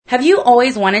Have you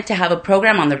always wanted to have a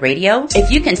program on the radio? If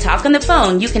you can talk on the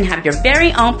phone, you can have your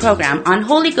very own program on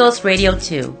Holy Ghost Radio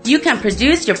too. You can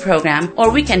produce your program,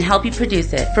 or we can help you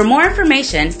produce it. For more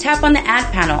information, tap on the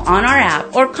ad panel on our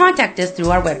app or contact us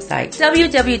through our website,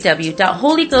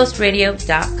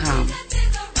 www.holyghostradio.com.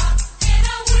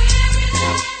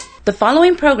 The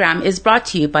following program is brought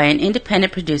to you by an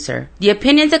independent producer. The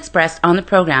opinions expressed on the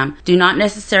program do not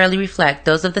necessarily reflect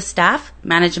those of the staff,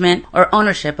 management, or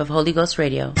ownership of Holy Ghost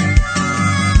Radio.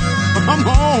 Come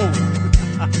on.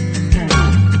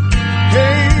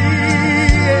 Hey,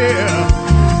 yeah.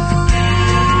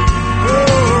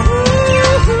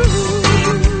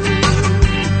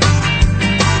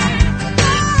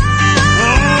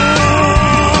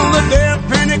 Oh, the day of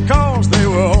Pentecost, they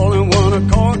were all in one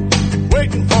accord,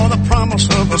 waiting for the promise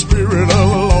of the Spirit of the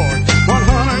Lord.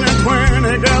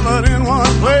 120 gathered in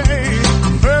one place,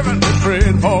 fervently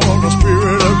praying for the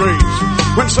Spirit of grace.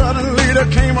 When suddenly there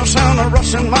came a sound of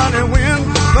rushing mighty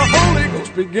wind, the Holy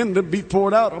Ghost began to be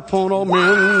poured out upon all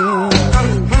men.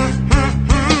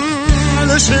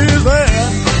 This is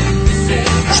that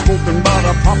spoken by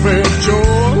the prophet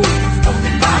Joel.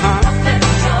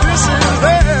 This is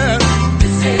that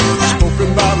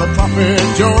spoken by the prophet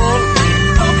Joel.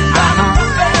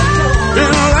 In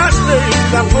the last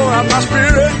days I pour out my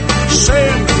Spirit,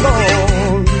 saith the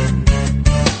Lord.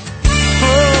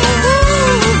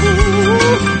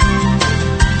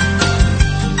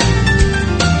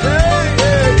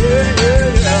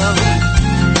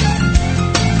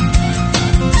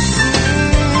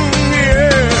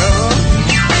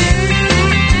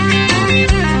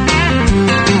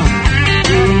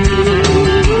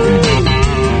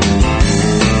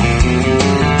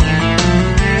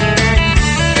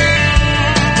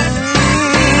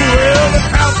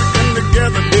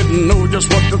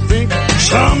 What to think.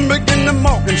 Some begin to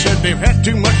mock and said they've had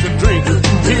too much to drink.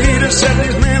 Peter said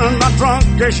these men are not drunk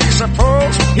as you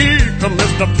suppose. Here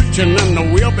comes the preaching and the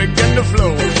wheel began to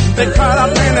flow. They cried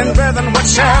out, men and brethren, what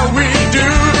shall we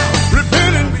do?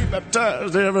 Repent and be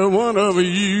baptized, every one of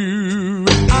you.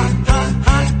 This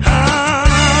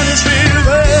is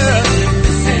that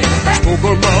spoke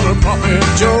about the prophet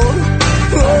Joel.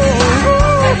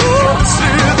 This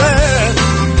is that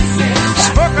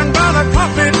spoken by the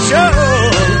prophet Joel.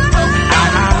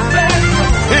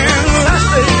 In the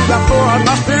last days I pour out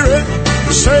my Spirit,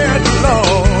 saith the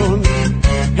Lord.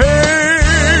 Hey,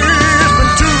 it's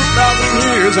been 2,000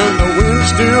 years and the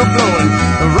wind's still blowing,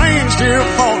 the rain's still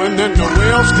falling and the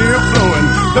well's still flowing.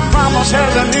 The promise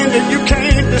hasn't ended, you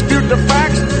can't dispute the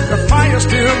facts. The fire's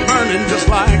still burning just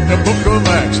like the book of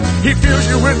Acts. He fills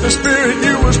you with the Spirit,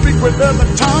 you will speak with other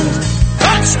tongues.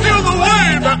 That's still the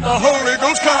way that the Holy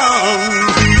Ghost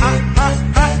comes.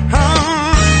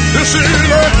 This is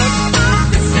it,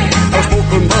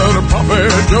 spoken by the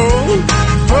prophet Joel.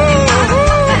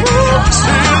 This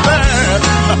is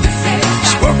that,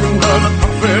 spoken by the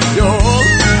prophet Joel.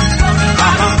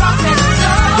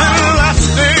 In the last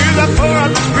days I pour out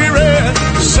the Spirit,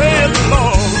 saith the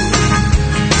Lord.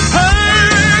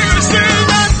 Hey, this is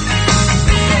that,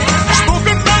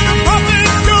 spoken by the prophet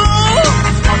Joel.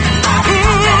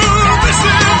 This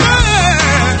is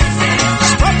that,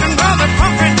 spoken by the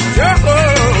prophet Joel.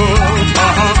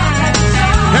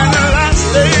 In the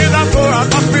last days I pour out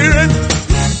my Spirit.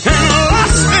 In the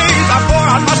last days I pour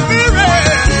out my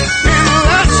Spirit. In the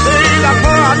last days I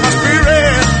pour out my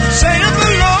Spirit, saith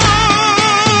the Lord.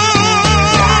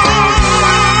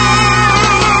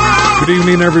 Good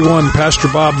evening, everyone. Pastor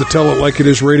Bob, the Tell It Like It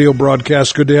Is radio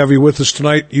broadcast. Good to have you with us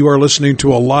tonight. You are listening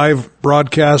to a live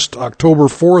broadcast, October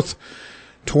 4th,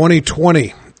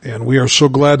 2020. And we are so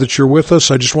glad that you're with us.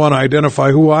 I just want to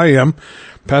identify who I am.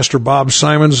 Pastor Bob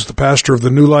Simons, the pastor of the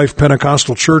New Life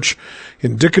Pentecostal Church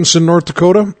in Dickinson, North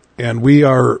Dakota. And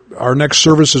our next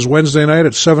service is Wednesday night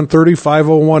at 7:30,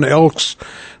 501 Elks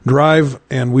Drive.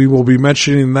 And we will be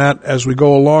mentioning that as we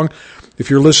go along. If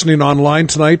you're listening online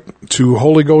tonight to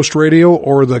Holy Ghost Radio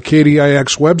or the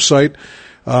KDIX website,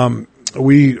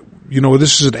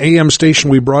 this is an AM station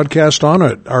we broadcast on.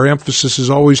 Our emphasis is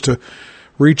always to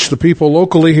reach the people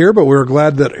locally here, but we're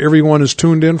glad that everyone is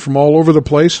tuned in from all over the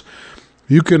place.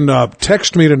 You can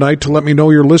text me tonight to let me know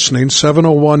you're listening,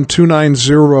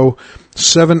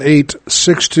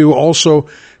 701-290-7862. Also,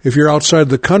 if you're outside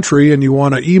the country and you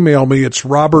want to email me, it's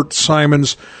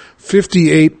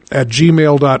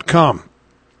robertsimons58@gmail.com.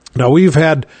 Now, we've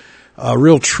had a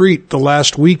real treat the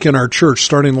last week in our church,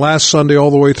 starting last Sunday all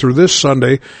the way through this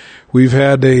Sunday. We've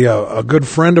had a good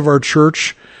friend of our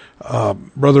church,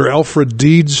 Brother Alfred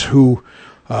Deeds, who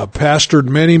pastored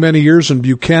many, many years in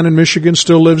Buchanan, Michigan,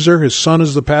 still lives there. His son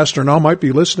is the pastor now, might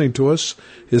be listening to us.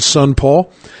 His son,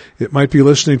 Paul, it might be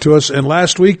listening to us. And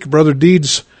last week, Brother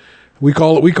Deeds, we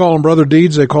call him Brother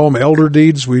Deeds. They call him Elder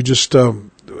Deeds. We just,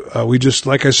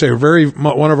 like I say,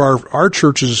 one of our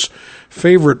church's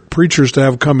favorite preachers to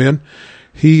have come in.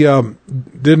 He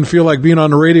didn't feel like being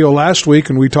on the radio last week,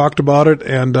 and we talked about it,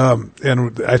 and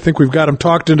I think we've got him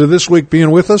talked into this week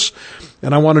being with us.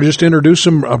 And I want to just introduce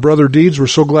him, Brother Deeds. We're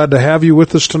so glad to have you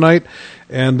with us tonight,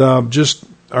 and just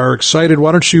are excited.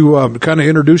 Why don't you kind of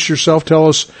introduce yourself? Tell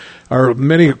us.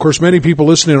 Many people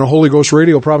listening on Holy Ghost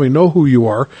Radio probably know who you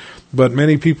are, but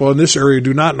many people in this area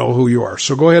do not know who you are.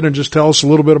 So go ahead and just tell us a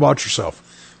little bit about yourself.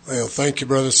 Well, thank you,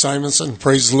 Brother Simonson.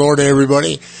 Praise the Lord,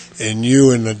 everybody. And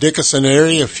you in the Dickinson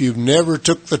area, if you've never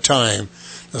took the time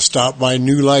to stop by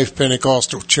New Life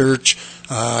Pentecostal Church,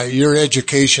 your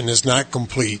education is not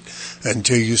complete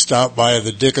until you stop by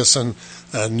the Dickinson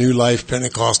New Life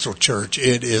Pentecostal Church.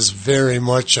 It is very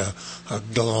much a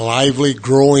lively,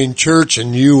 growing church,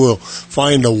 and you will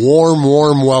find a warm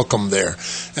welcome there.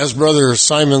 As Brother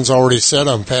Simon's already said,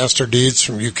 I'm Pastor Deeds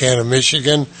from Buchanan,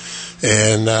 Michigan,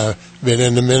 and been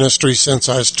in the ministry since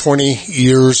I was 20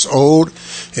 years old,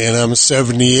 and I'm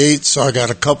 78, so I got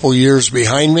a couple years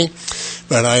behind me.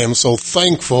 But I am so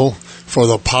thankful for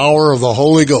the power of the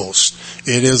Holy Ghost.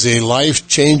 It is a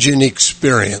life-changing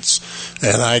experience.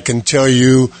 And I can tell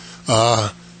you,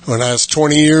 when I was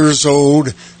 20 years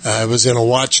old, I was in a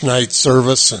watch night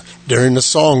service during the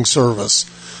song service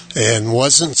and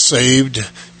wasn't saved.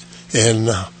 And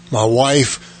my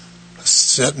wife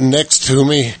sitting next to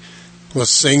me was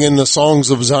singing the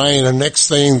songs of Zion, and next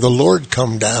thing the Lord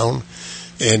come down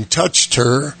and touched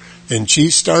her, and she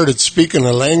started speaking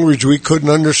a language we couldn't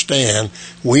understand.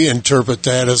 We interpret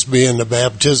that as being the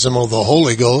baptism of the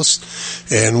Holy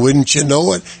Ghost, and wouldn't you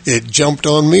know it, it jumped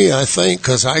on me, I think,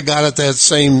 because I got it that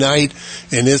same night,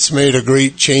 and it's made a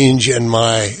great change in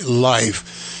my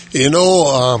life. You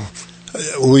know,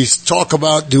 we talk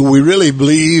about, do we really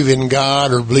believe in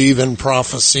God or believe in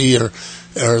prophecy or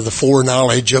the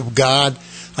foreknowledge of God?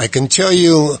 I can tell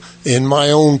you in my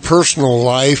own personal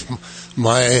life,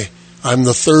 I'm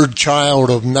the third child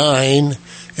of 9,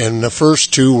 and the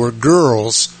first 2 were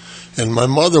girls, and my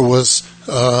mother was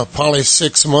probably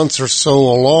 6 months or so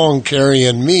along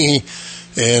carrying me,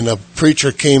 and a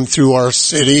preacher came through our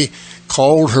city,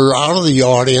 called her out of the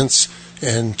audience,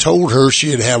 and told her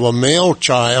she'd have a male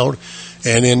child,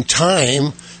 and in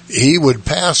time he would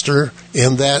pastor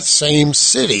in that same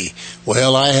city.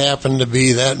 Well, I happened to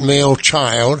be that male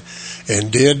child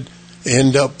and did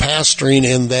end up pastoring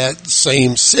in that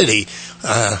same city.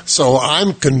 So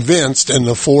I'm convinced in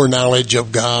the foreknowledge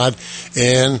of God,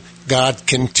 and God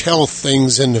can tell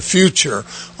things in the future.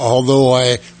 Although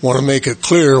I want to make it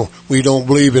clear, we don't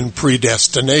believe in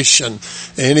predestination.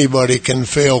 Anybody can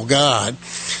fail God.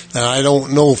 Now, I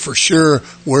don't know for sure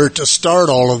where to start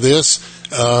all of this.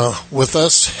 With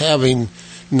us having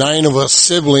 9 of us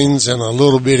siblings in a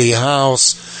little bitty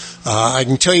house, I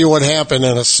can tell you what happened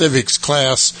in a civics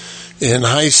class in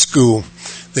high school.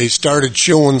 They started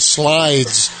showing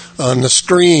slides on the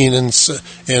screen, and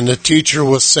the teacher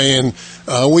was saying,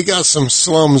 we got some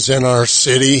slums in our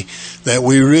city that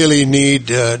we really need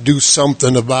to do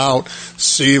something about,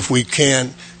 see if we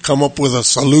can't come up with a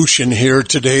solution here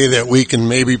today that we can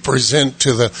maybe present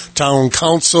to the town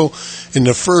council. And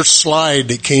the first slide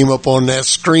that came up on that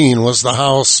screen was the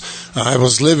house I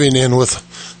was living in with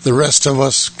the rest of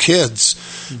us kids.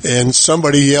 And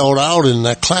somebody yelled out in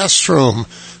the classroom,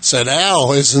 said,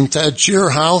 "Al, isn't that your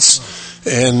house?"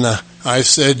 And I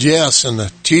said yes, and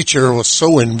the teacher was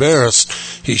so embarrassed,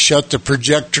 he shut the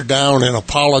projector down and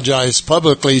apologized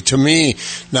publicly to me,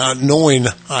 not knowing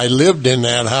I lived in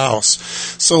that house.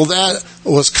 So that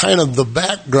was kind of the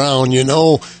background, you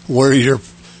know, where your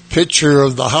picture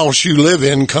of the house you live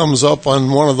in comes up on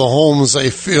one of the homes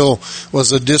they feel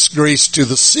was a disgrace to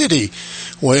the city.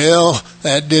 Well,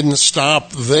 that didn't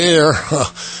stop there.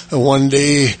 One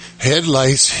day,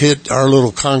 headlights hit our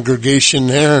little congregation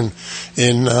there,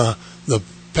 and the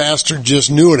pastor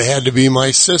just knew it had to be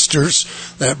my sisters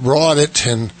that brought it,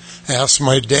 and asked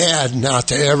my dad not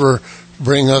to ever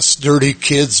bring us dirty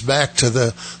kids back to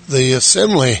the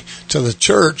assembly, to the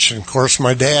church. And of course,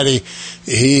 my daddy,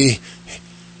 he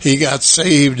got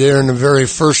saved there in the very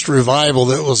first revival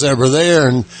that was ever there,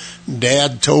 and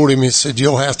Dad told him, he said,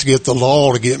 "You'll have to get the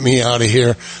law to get me out of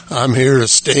here. I'm here to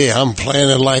stay. I'm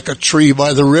planted like a tree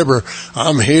by the river.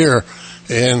 I'm here."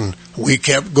 And we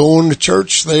kept going to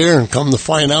church there, and come to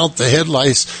find out the head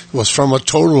lice was from a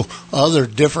total other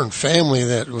different family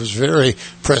that was very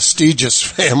prestigious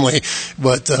family,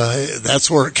 but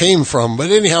that's where it came from.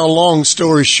 But anyhow, long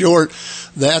story short,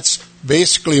 that's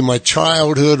basically my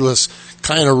childhood was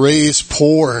kind of raised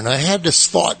poor, and I had this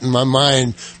thought in my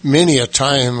mind many a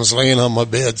times laying on my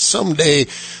bed, someday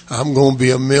I'm going to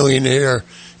be a millionaire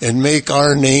and make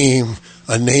our name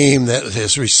a name that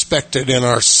is respected in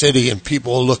our city and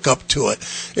people look up to it.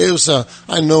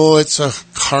 I know it's a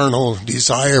carnal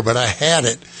desire, but I had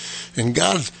it. And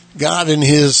God in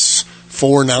His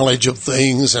foreknowledge of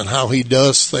things and how He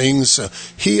does things,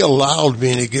 He allowed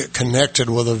me to get connected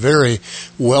with a very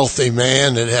wealthy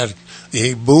man that had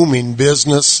a booming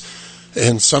business.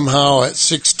 And somehow at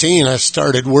 16, I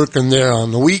started working there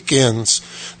on the weekends.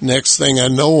 Next thing I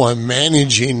know, I'm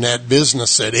managing that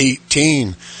business at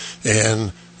 18.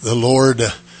 And the Lord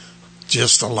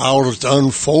just allowed it to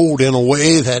unfold in a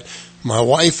way that my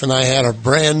wife and I had a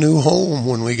brand new home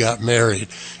when we got married.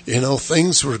 You know,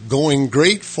 things were going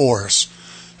great for us.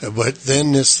 But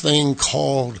then this thing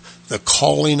called the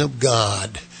calling of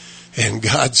God. And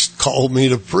God's called me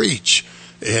to preach.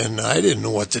 And I didn't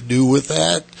know what to do with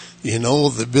that. You know,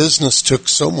 the business took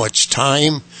so much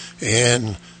time,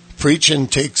 and preaching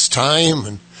takes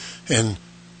time, and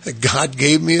God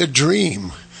gave me a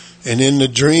dream. And in the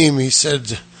dream, He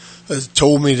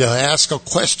told me to ask a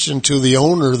question to the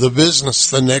owner of the business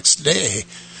the next day.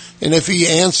 And if he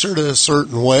answered a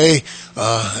certain way,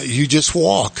 you just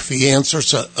walk. If he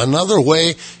answers another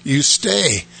way, you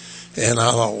stay. And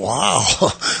I thought, wow,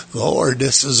 Lord,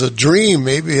 this is a dream.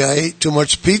 Maybe I ate too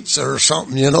much pizza or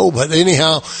something, you know. But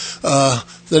anyhow,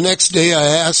 the next day I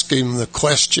asked him the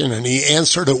question, and he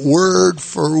answered it word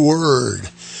for word.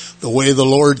 The way the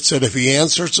Lord said, if he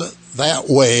answers it that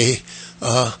way,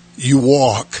 you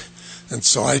walk. And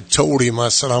so I told him, I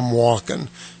said, I'm walking.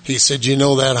 He said, you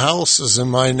know, that house is in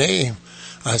my name.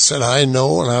 I said, I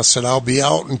know. And I said, I'll be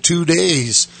out in 2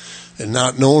 days, and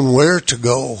not knowing where to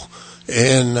go.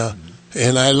 And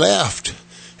I left.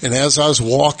 And as I was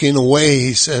walking away,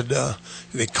 he said,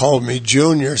 they called me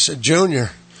Junior. I said,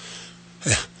 Junior,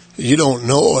 you don't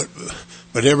know it,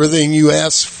 but everything you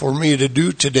asked for me to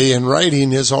do today in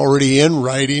writing is already in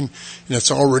writing, and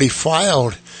it's already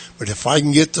filed. But if I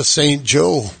can get to St.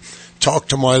 Joe, talk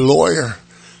to my lawyer,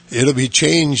 it'll be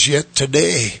changed yet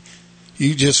today.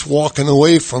 You just walking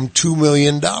away from $2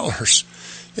 million.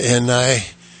 And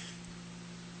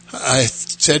I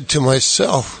said to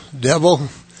myself, devil,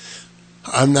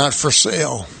 I'm not for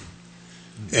sale.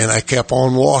 And I kept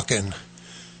on walking.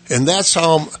 And that's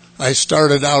how I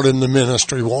started out in the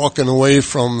ministry, walking away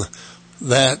from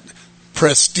that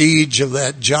prestige of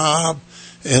that job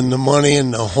and the money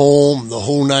and the home, the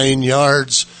whole 9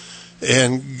 yards.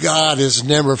 And God has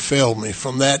never failed me.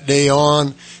 From that day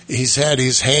on, He's had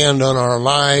His hand on our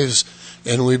lives,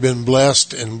 and we've been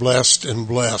blessed and blessed and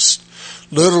blessed.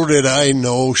 Little did I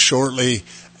know, shortly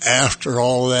after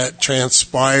all that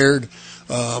transpired,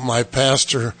 my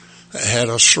pastor had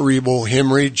a cerebral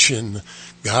hemorrhage, and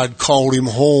God called him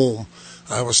home.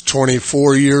 I was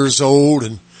 24 years old,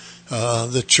 and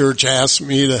the church asked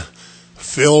me to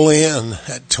fill in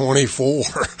at 24.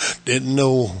 Didn't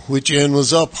know which end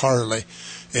was up hardly.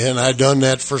 And I done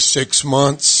that for 6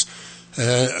 months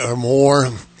or more,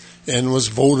 and was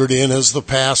voted in as the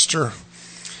pastor,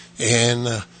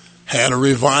 and had a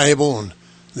revival. And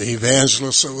the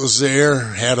evangelist that was there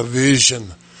had a vision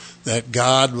that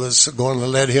God was going to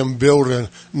let him build a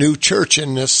new church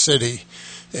in this city.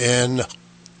 And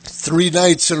 3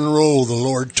 nights in a row, the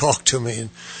Lord talked to me and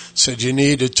said, you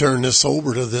need to turn this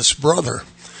over to this brother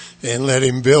and let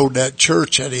him build that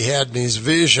church that he had in his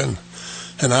vision.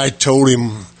 And I told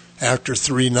him after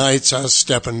 3 nights I was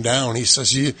stepping down. He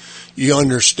says, you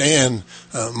understand,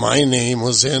 my name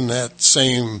was in that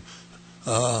same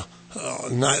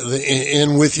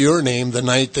in with your name the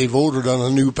night they voted on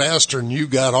a new pastor, and you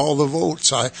got all the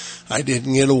votes. I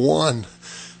didn't get a one.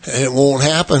 It won't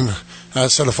happen. I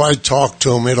said, if I talk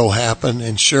to him, it'll happen.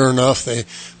 And sure enough, they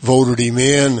voted him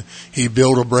in. He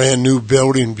built a brand new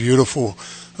building, beautiful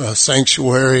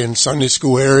sanctuary and Sunday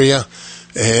school area.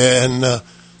 And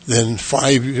then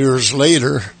 5 years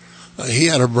later, he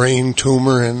had a brain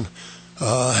tumor and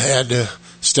had to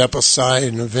step aside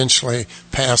and eventually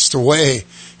passed away.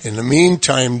 In the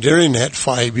meantime, during that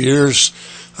 5 years,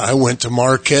 I went to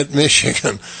Marquette,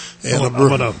 Michigan. And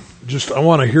I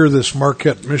want to hear this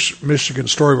Marquette, Michigan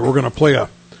story, but we're going to play a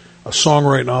song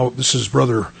right now. This is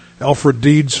Brother Alfred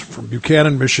Deeds from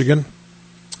Buchanan, Michigan.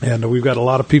 And we've got a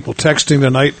lot of people texting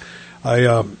tonight.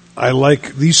 I like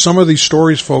some of these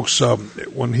stories, folks.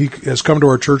 When he has come to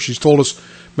our church, he's told us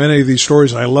many of these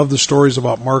stories, and I love the stories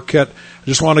about Marquette. I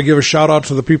just want to give a shout-out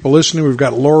to the people listening. We've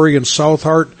got Lori in South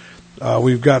Hart.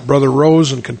 We've got Brother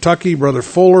Rose in Kentucky, Brother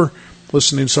Fuller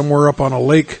listening somewhere up on a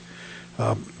lake.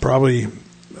 Probably,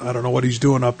 I don't know what he's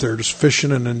doing up there, just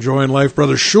fishing and enjoying life.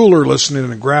 Brother Schuler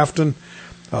listening in Grafton.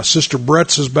 Sister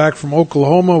Bretz is back from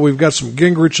Oklahoma. We've got some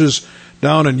Gingriches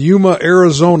down in Yuma,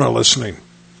 Arizona listening.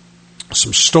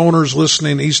 Some Stoners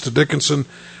listening east of Dickinson.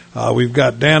 We've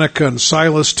got Danica and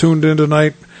Silas tuned in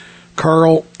tonight.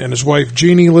 Carl and his wife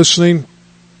Jeannie listening.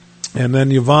 And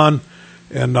then Yvonne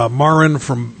and Marin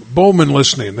from Bowman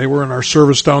listening. They were in our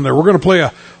service down there. We're going to play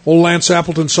a old Lance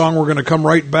Appleton song. We're going to come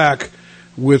right back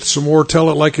with some more Tell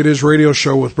It Like It Is radio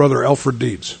show with Brother Alfred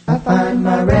Deeds. I find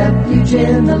my refuge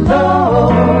in the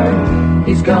Lord.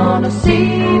 He's going to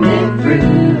see me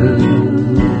through.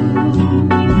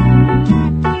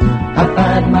 I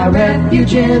find my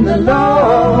refuge in the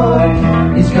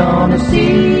Lord. He's gonna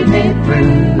see me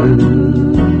through.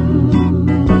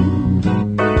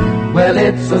 Well,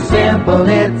 it's so simple,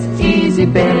 it's easy,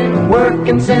 been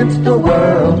working since the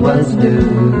world was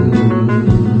new.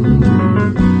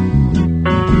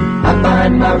 I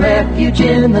find my refuge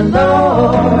in the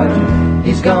Lord.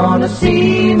 He's gonna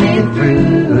see me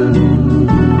through.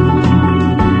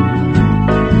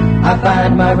 I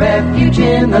find my refuge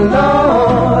in the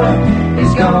Lord.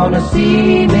 He's gonna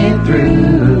see me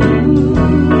through.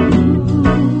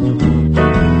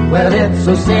 Well, it's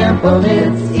so simple,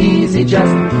 it's easy,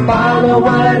 just follow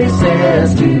what he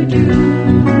says to do.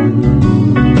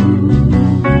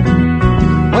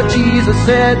 What Jesus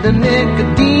said to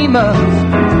Nicodemus,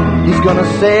 he's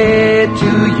gonna say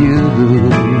to you.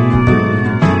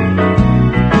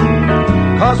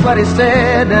 'Cause what he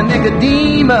said to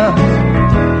Nicodemus,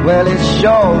 well, it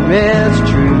sure is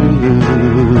true.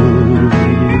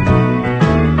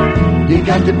 You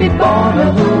got to be born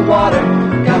of the water,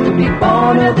 got to be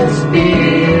born of the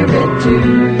Spirit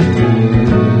too.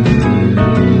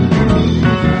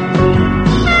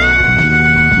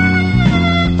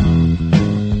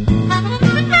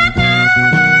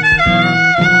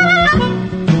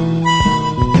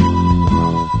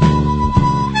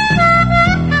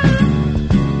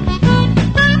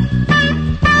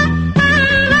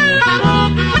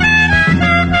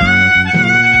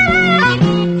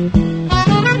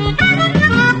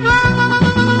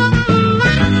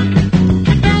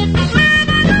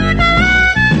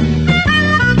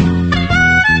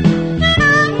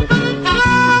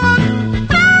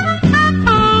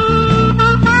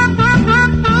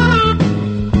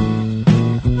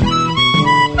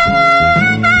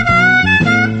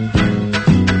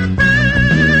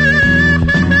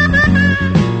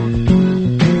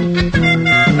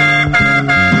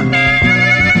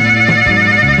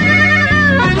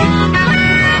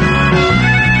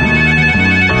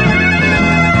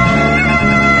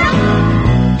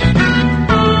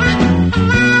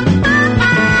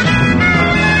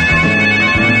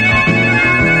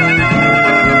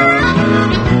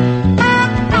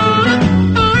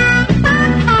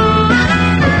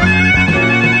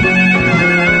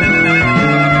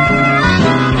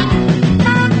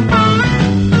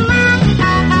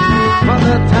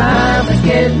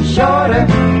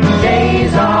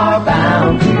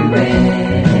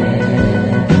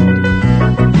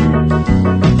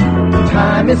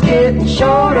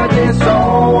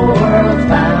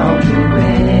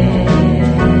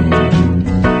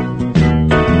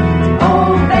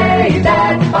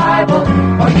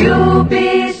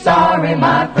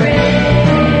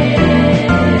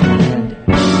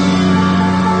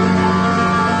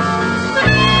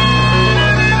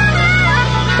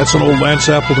 That's an old Lance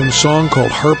Appleton song called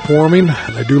Heartwarming,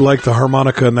 and I do like the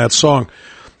harmonica in that song.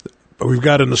 We've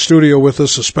got in the studio with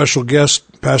us a special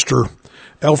guest, Pastor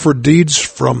Alfred Deeds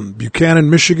from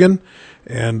Buchanan, Michigan,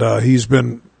 and he's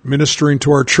been ministering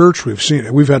to our church.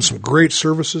 We've had some great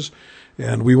services,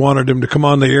 and we wanted him to come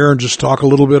on the air and just talk a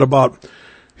little bit about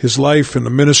his life and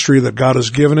the ministry that God has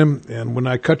given him. And when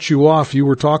I cut you off, you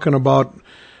were talking about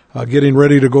getting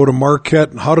ready to go to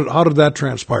Marquette. How did that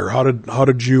transpire? How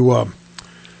did you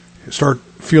start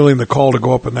feeling the call to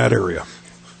go up in that area?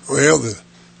 Well, the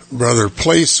Brother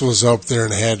Place was up there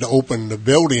and had opened the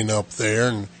building up there,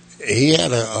 and he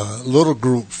had a little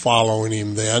group following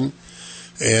him then,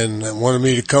 and wanted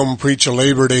me to come preach a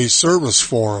Labor Day service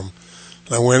for him.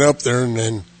 And I went up there, and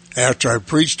then after I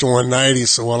preached one night, he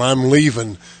said, well, I'm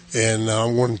leaving, and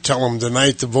I'm going to tell them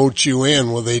tonight to vote you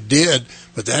in. Well, they did,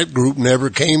 but that group never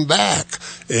came back.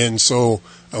 And so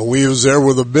we was there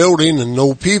with a building and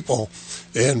no people.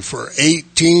 And for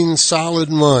 18 solid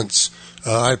months,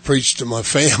 I preached to my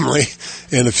family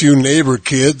and a few neighbor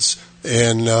kids,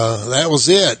 and that was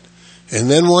it. And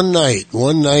then one night,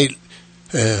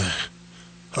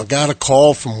 I got a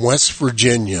call from West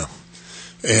Virginia,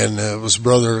 and it was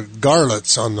Brother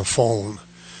Garlitz on the phone.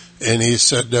 And he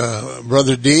said,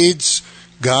 Brother Deeds,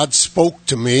 God spoke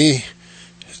to me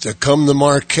to come to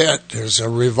Marquette. There's a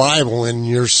revival in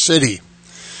your city.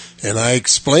 And I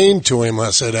explained to him, I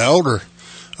said, Elder,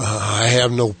 I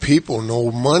have no people,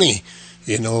 no money,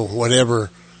 whatever.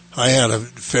 I had a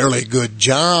fairly good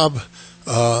job.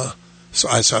 So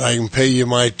I said, I can pay you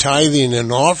my tithing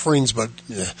and offerings, but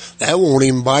that won't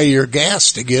even buy your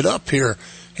gas to get up here.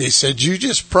 He said, you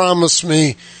just promise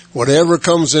me whatever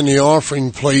comes in the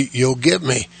offering plate, you'll give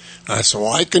me. I said,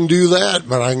 well, I can do that,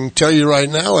 but I can tell you right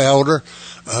now, Elder,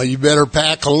 you better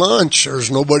pack a lunch.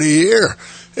 There's nobody here.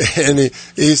 And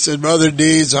he said, Brother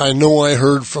Deeds, I know I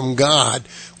heard from God.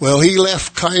 Well, he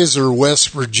left Kaiser, West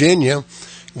Virginia,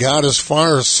 got as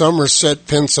far as Somerset,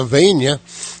 Pennsylvania,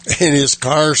 and his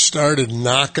car started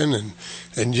knocking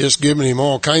and just giving him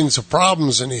all kinds of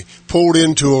problems, and he pulled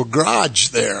into a garage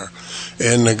there.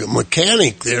 And the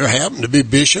mechanic there happened to be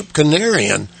Bishop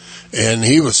Canarian, and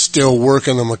he was still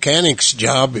working a mechanic's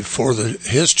job before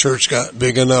his church got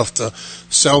big enough to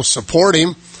self-support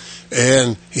him.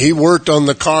 And he worked on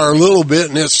the car a little bit,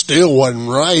 and it still wasn't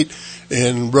right.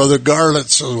 And Brother Garlitz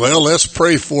said, well, let's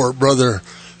pray for it, Brother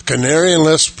Canarian,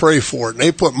 let's pray for it. And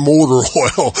they put motor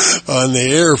oil on the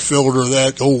air filter of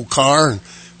that old car and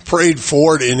prayed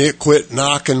for it, and it quit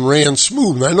knocking, ran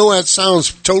smooth. And I know that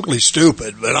sounds totally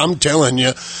stupid, but I'm telling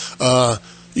you,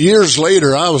 years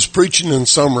later, I was preaching in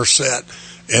Somerset,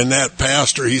 and that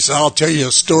pastor, he said, I'll tell you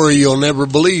a story you'll never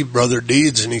believe, Brother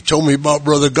Deeds. And he told me about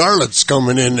Brother Garlitz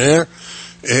coming in there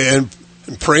and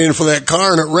praying for that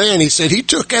car, and it ran. He said he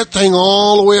took that thing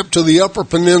all the way up to the Upper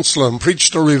Peninsula and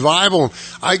preached a revival.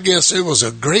 I guess it was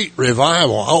a great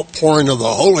revival, outpouring of the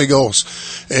Holy Ghost,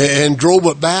 and drove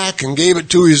it back and gave it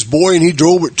to his boy, and he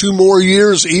drove it 2 more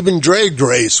years, even dragged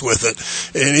race with it.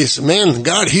 And he said, man,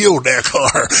 God healed that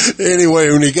car.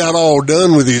 Anyway, when he got all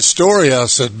done with his story, I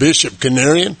said, Bishop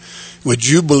Canarian, would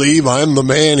you believe I'm the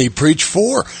man he preached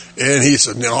for? And he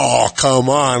said, oh, come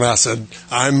on. I said,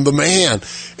 I'm the man.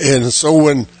 And so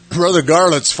when Brother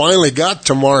Garlitz finally got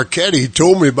to Marquette, he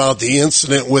told me about the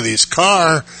incident with his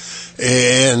car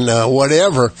and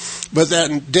whatever. But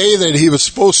that day that he was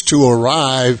supposed to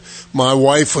arrive, my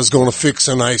wife was going to fix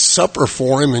a nice supper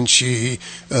for him, and she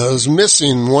was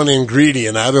missing one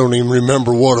ingredient. I don't even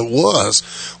remember what it was.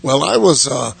 Well, I was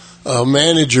a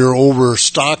manager over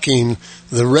stocking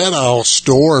the Red Owl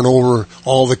store and over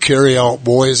all the carry-out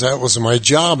boys. That was my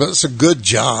job. It was a good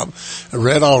job.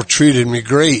 Red Owl treated me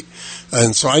great.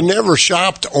 And so I never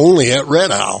shopped only at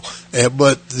Red Owl.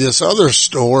 But this other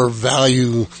store,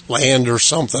 Value Land or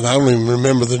something, I don't even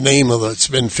remember the name of it. It's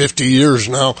been 50 years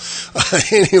now.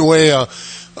 Anyway,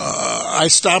 I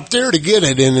stopped there to get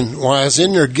it, and while I was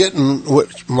in there getting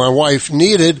what my wife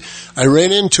needed, I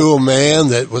ran into a man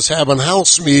that was having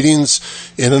house meetings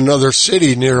in another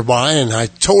city nearby, and I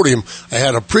told him I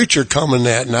had a preacher coming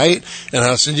that night, and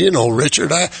I said,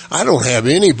 Richard, I don't have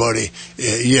anybody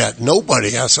yet,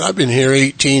 nobody. I said, I've been here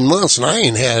 18 months, and I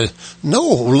ain't had no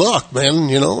luck, man.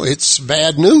 It's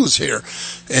bad news here.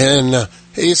 And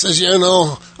he says,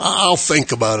 I'll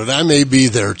think about it. I may be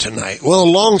there tonight.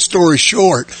 Well, long story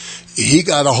short, he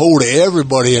got a hold of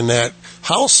everybody in that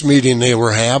house meeting they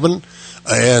were having,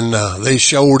 and they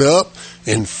showed up,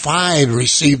 and 5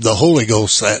 received the Holy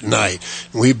Ghost that night.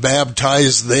 We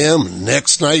baptized them.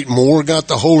 Next night, more got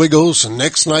the Holy Ghost, and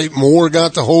next night, more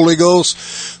got the Holy Ghost.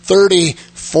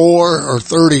 34 or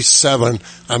 37,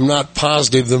 I'm not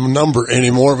positive the number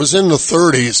anymore. It was in the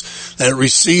 30s that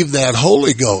received that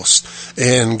Holy Ghost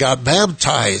and got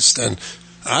baptized. And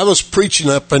I was preaching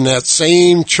up in that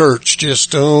same church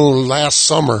just last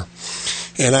summer,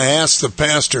 and I asked the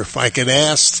pastor if I could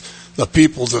ask the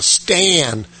people to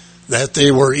stand that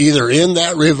they were either in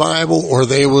that revival or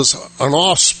they was an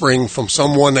offspring from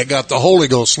someone that got the Holy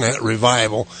Ghost in that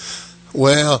revival.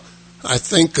 Well, I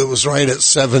think it was right at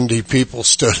 70 people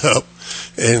stood up,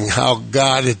 and how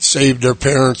God had saved their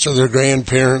parents or their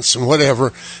grandparents and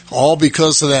whatever, all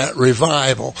because of that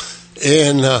revival.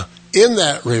 And in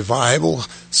that revival,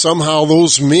 somehow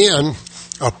those men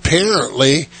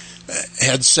apparently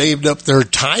had saved up their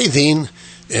tithing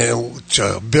and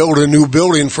to build a new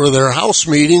building for their house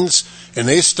meetings, and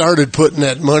they started putting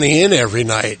that money in every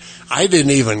night. I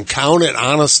didn't even count it.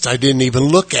 Honest, I didn't even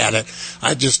look at it.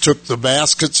 I just took the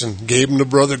baskets and gave them to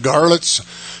Brother Garlitz,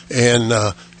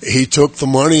 and he took the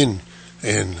money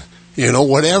and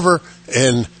whatever.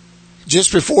 And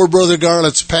just before Brother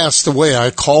Garlitz passed away,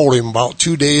 I called him about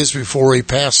 2 days before he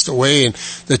passed away and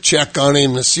to check on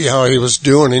him to see how he was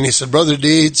doing. And he said, Brother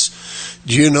Deeds,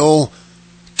 do you know,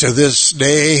 to this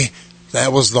day,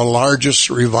 that was the largest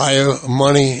revival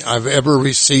money I've ever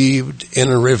received in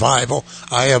a revival.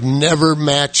 I have never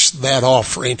matched that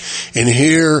offering. And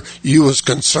here you was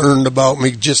concerned about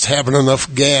me just having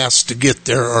enough gas to get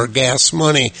there, or gas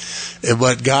money,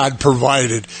 but God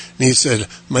provided. And he said,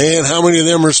 man, how many of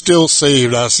them are still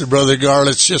saved? I said, Brother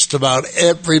Garlitz, just about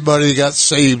everybody that got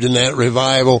saved in that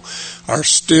revival are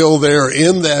still there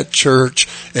in that church,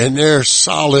 and they're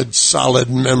solid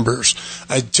members.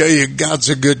 I tell you, God's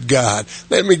a good God.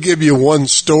 Let me give you one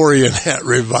story in that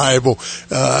revival.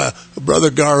 Brother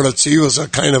Garlitz, he was a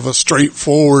kind of a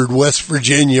straightforward West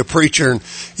Virginia preacher, and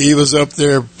he was up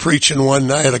there preaching one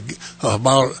night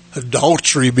about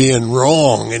adultery being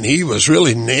wrong, and he was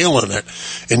really nailing it.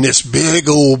 And this big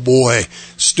old boy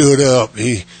stood up.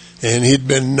 He'd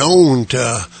been known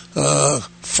to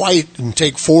fight and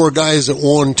take 4 guys at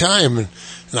one time, and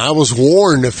I was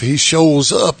warned, if he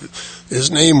shows up, his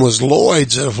name was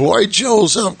Lloyd, if Lloyd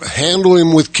shows up, handle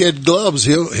him with kid gloves.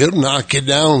 He'll knock you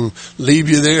down, leave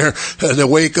you there to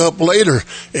wake up later.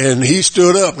 And he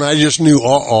stood up, and I just knew,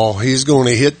 he's going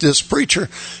to hit this preacher.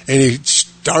 And he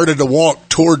started to walk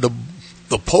toward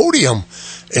the podium,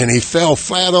 and he fell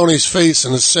flat on his face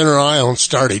in the center aisle and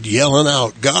started yelling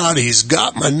out, God, he's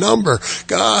got my number.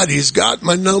 God, he's got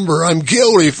my number. I'm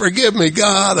guilty. Forgive me,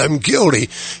 God, I'm guilty.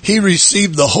 He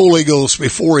received the Holy Ghost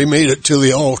before he made it to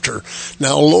the altar.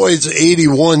 Now, Lloyd's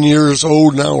 81 years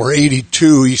old now, or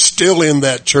 82. He's still in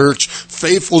that church,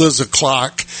 faithful as a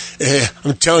clock.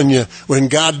 I'm telling you, when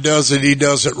God does it, he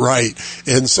does it right.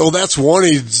 And so that's one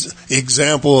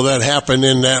example of that happened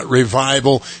in that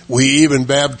revival. We even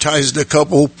baptized a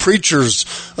couple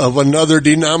preachers of another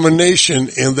denomination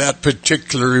in that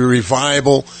particular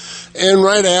revival. And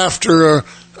right after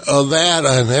that,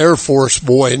 an Air Force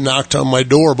boy knocked on my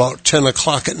door about 10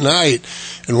 o'clock at night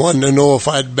and wanted to know if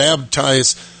I'd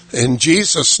baptize in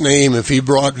Jesus' name if he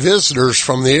brought visitors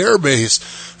from the air base.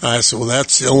 I said, well,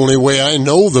 that's the only way I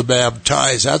know to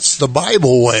baptize. That's the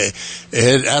Bible way.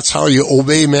 And that's how you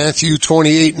obey Matthew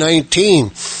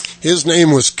 28:19. His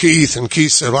name was Keith, and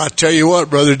Keith said, well, I tell you what,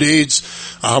 Brother Deeds,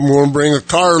 I'm going to bring a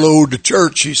carload to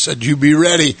church. He said, you be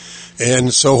ready.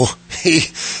 And so he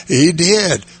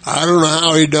did. I don't know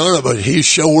how he done it, but he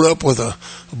showed up with a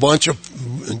bunch of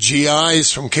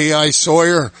GIs from K.I.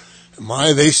 Sawyer.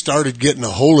 They started getting the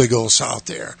Holy Ghost out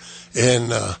there.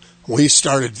 And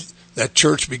that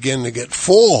church began to get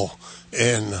full.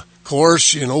 And of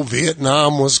course,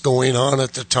 Vietnam was going on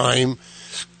at the time.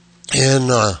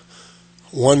 And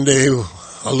one day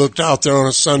I looked out there on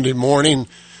a Sunday morning.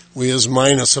 We was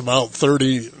minus about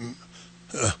 30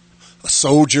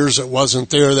 soldiers that wasn't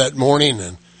there that morning.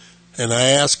 And I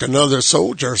asked another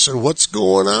soldier, I said, what's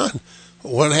going on?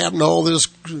 What happened to all these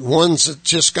ones that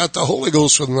just got the Holy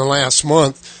Ghost within the last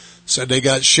month? Said they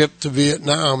got shipped to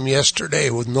Vietnam yesterday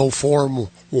with no formal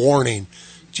warning.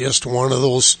 Just one of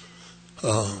those,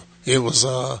 it was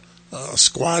a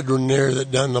squadron there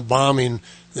that done the bombing.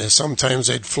 Sometimes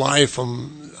they'd fly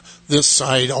from this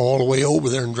side all the way over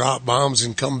there and drop bombs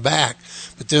and come back.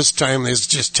 But this time they was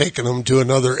just taking them to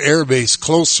another air base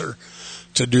closer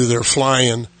to do their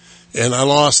flying. And I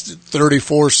lost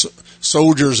 34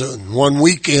 soldiers in one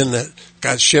weekend that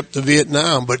got shipped to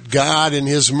Vietnam. But God in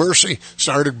his mercy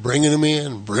started bringing them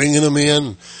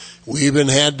in. We even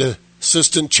had the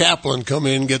assistant chaplain come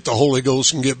in and get the Holy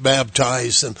Ghost and get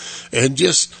baptized. And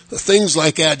just things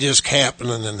like that just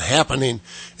happening.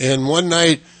 And one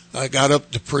night I got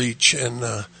up to preach, and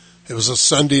it was a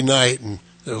Sunday night, and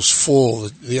it was full.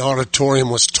 The auditorium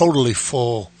was totally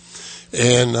full.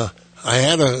 And I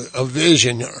had a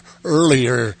vision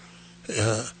earlier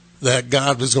that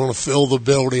God was going to fill the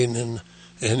building, and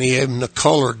even the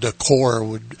color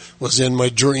decor was in my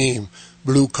dream.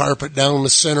 Blue carpet down the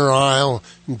center aisle,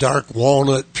 dark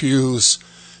walnut pews.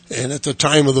 And at the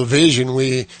time of the vision,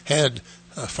 we had,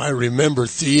 if I remember,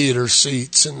 theater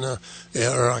seats,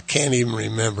 or I can't even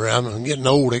remember. I'm getting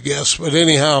old, I guess. But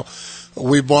anyhow,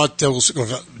 we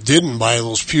didn't buy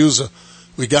those pews.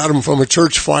 We got them from a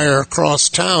church fire across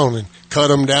town and cut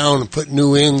them down and put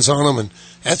new ends on them, and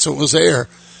that's what was there.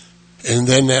 And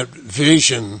then that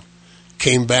vision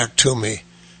came back to me,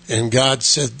 and God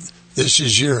said, this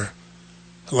is your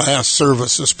last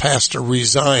service. This pastor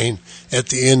resigned at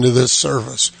the end of this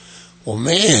service. Well,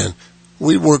 man,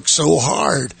 we worked so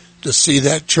hard to see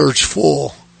that church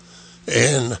full,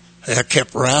 and I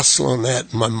kept wrestling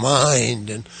that in my mind,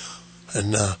 and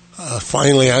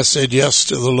finally I said yes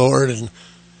to the Lord, and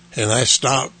I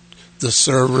stopped the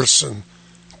service and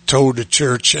told the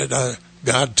church that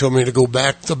God told me to go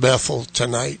back to Bethel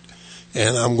tonight,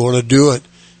 and I'm going to do it.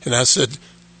 And I said,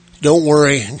 don't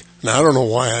worry. And I don't know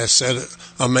why I said it.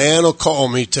 A man will call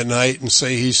me tonight and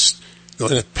say he's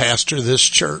going to pastor this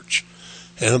church.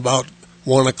 And about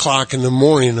 1 o'clock in the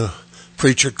morning, a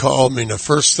preacher called me, and the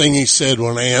first thing he said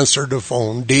when I answered the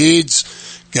phone, Deeds,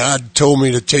 God told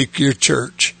me to take your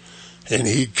church. And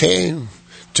he came,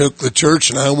 took the church,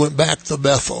 and I went back to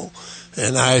Bethel.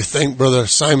 And I think Brother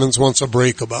Simons wants a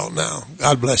break about now.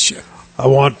 God bless you. I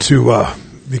want to,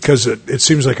 because it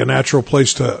seems like a natural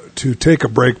place to take a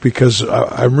break, because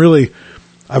I've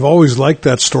always liked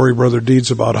that story, Brother Deeds,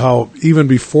 about how even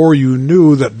before you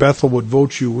knew that Bethel would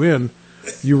vote you in,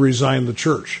 you resigned the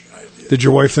church. Did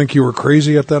your wife think you were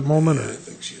crazy at that moment? I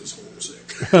think she was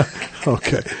homesick.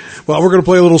 Okay. Well, we're going to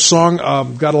play a little song.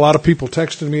 Got a lot of people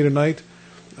texting me tonight.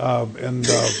 And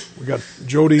we got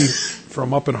Jody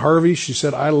from up in Harvey. She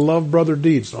said, I love Brother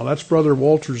Deeds. Now, that's Brother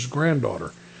Walter's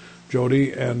granddaughter,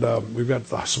 Jody. And we've got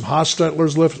some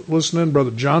Hostettlers listening.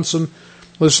 Brother Johnson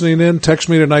listening in. Text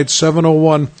me tonight,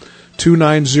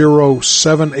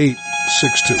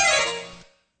 701-290-7862.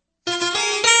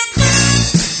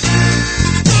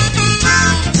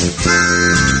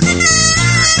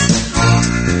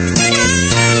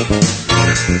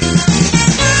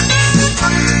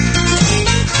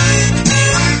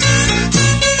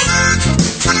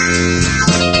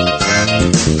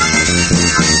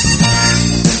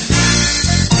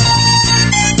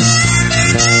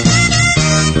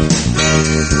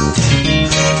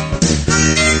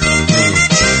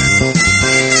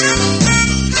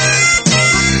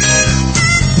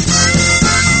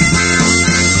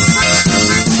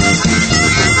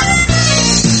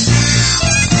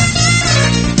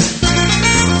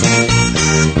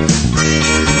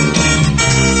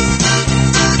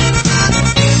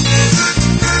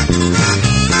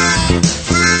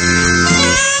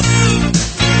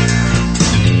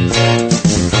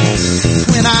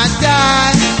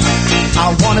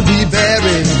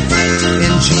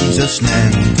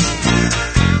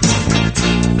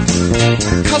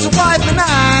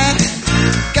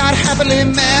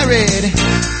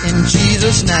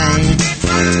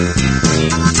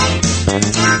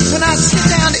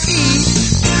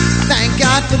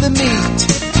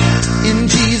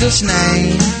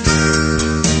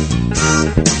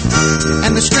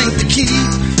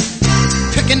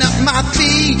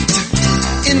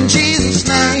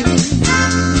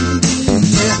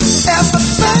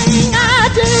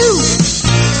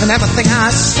 Everything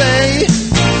I say,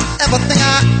 everything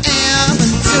I am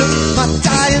until my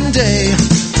dying day, I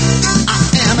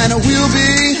am and I will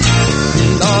be,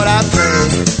 Lord, I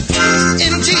pray,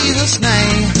 in Jesus'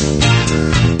 name.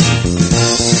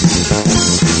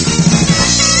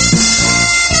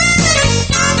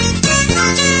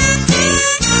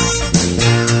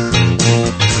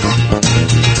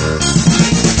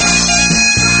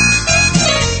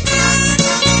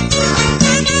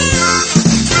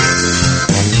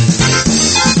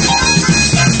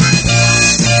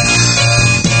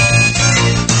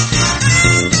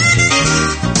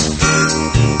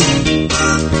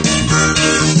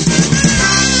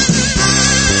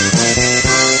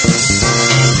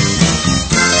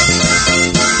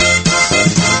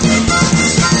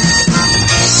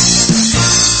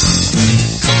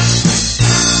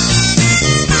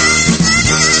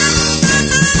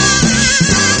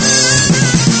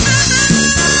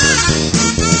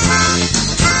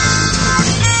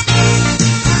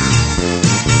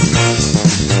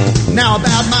 Now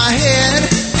about my head,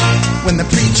 when the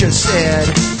preacher said,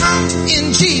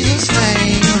 in Jesus'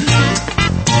 name.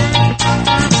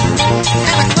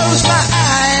 And I closed my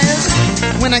eyes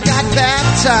when I got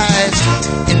baptized,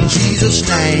 in Jesus'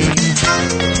 name.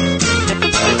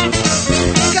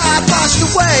 God washed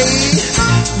away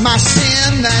my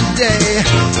sin that day,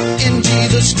 in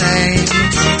Jesus' name.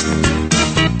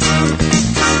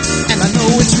 And I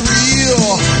know it's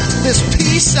real, this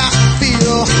peace I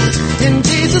feel, in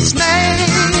Jesus' name.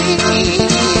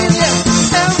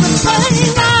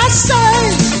 Everything I say,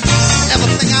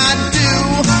 everything I do,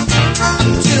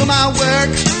 until my work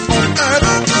on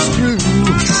earth is through,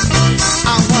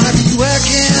 I want to be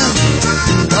working,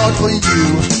 Lord, for you,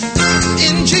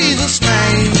 in Jesus'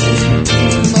 name.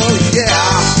 Oh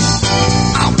yeah,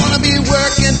 I want to be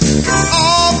working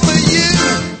all for you,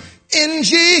 in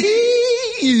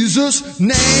Jesus'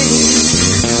 name.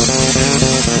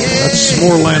 That's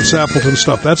more Lance Appleton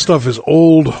stuff. That stuff is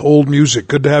old music.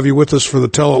 Good to have you with us for the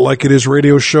Tell It Like It Is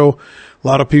radio show. A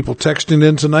lot of people texting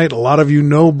in tonight. A lot of you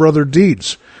know Brother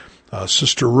Deeds.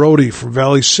 Sister Rhodey from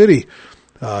Valley City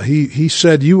He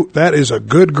said, that is a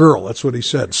good girl. That's what he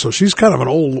said. So she's kind of an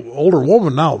older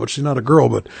woman now, but she's not a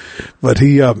girl, but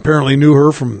he apparently knew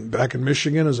her from back in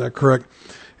Michigan. Is that correct?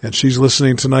 And she's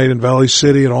listening tonight in Valley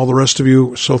City, and all the rest of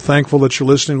you. So thankful that you're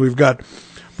listening. We've got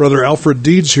Brother Alfred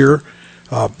Deeds here,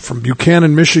 from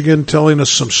Buchanan, Michigan, telling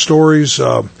us some stories.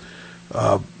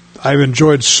 I've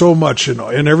enjoyed so much,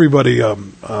 and everybody,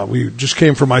 we just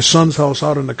came from my son's house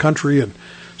out in the country, and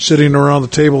sitting around the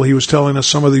table, he was telling us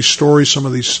some of these stories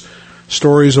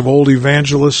of old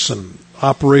evangelists and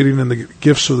operating in the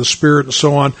gifts of the Spirit and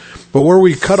so on. But where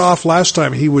we cut off last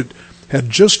time, he had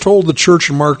just told the church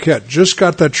in Marquette, just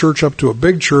got that church up to a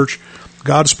big church.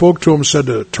 God spoke to him, said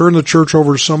to turn the church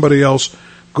over to somebody else,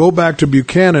 go back to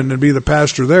Buchanan and be the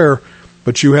pastor there,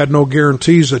 but you had no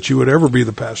guarantees that you would ever be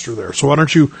the pastor there. So why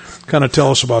don't you kind of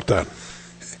tell us about that?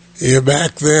 Yeah,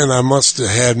 back then I must have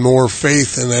had more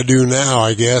faith than I do now,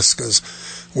 I guess, because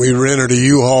we rented a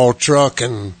U-Haul truck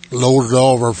and loaded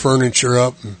all of our furniture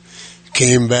up and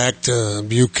came back to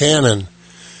Buchanan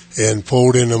and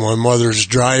pulled into my mother's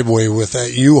driveway with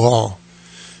that U-Haul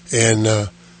and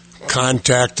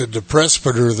contacted the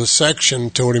presbyter of the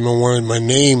section, told him I wanted my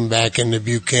name back in the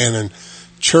Buchanan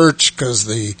church because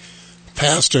the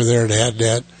pastor there had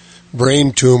that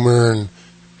brain tumor and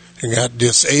got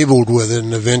disabled with it,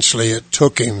 and eventually it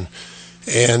took him.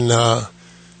 And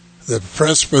the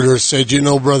presbyter said,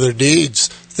 Brother Deeds,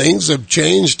 things have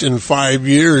changed in 5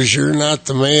 years. You're not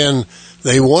the man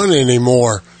they want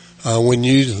anymore. When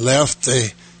you left,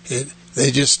 they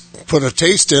just put a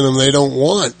taste in them they don't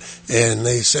want. And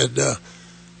they said,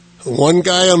 one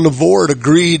guy on the board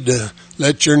agreed to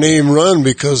let your name run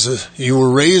because you were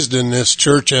raised in this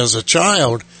church as a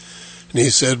child. And he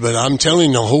said, but I'm telling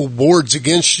you, the whole board's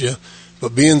against you.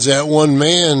 But being that one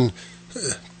man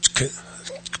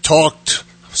talked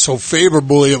so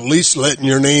favorably, at least letting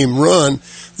your name run,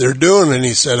 they're doing it. And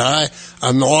he said,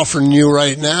 I'm offering you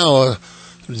right now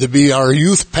to be our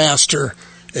youth pastor,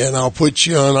 and I'll put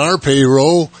you on our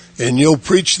payroll, and you'll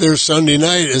preach there Sunday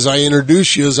night as I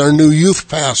introduce you as our new youth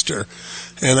pastor.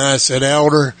 And I said,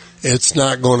 Elder, it's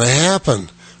not going to happen.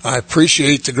 I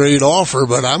appreciate the great offer,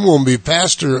 but I'm going to be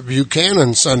pastor at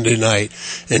Buchanan Sunday night.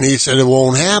 And he said, it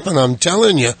won't happen, I'm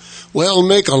telling you. Well,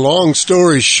 make a long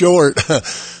story short,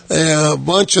 a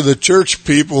bunch of the church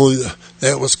people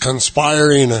that was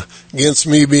conspiring against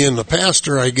me being the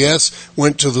pastor, I guess,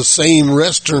 went to the same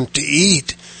restaurant to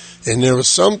eat. And there was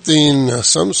something,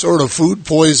 some sort of food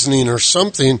poisoning or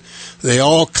something. They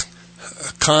all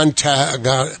got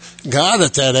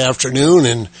it that afternoon,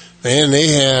 and man, they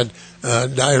had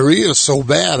diarrhea so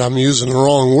bad, I'm using the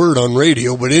wrong word on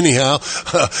radio, but anyhow,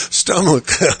 stomach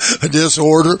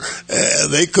disorder,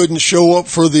 they couldn't show up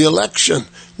for the election.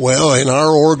 Well, in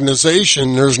our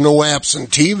organization, there's no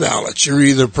absentee ballots. You're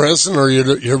either present or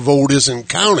your vote isn't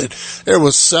counted. There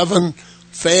was 7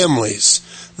 families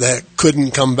that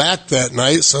couldn't come back that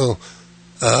night, so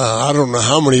I don't know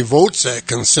how many votes that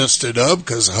consisted of,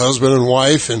 because husband and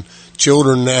wife and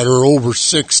children that are over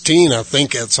 16, I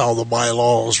think that's how the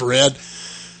bylaws read.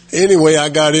 Anyway, I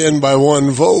got in by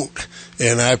 1 vote,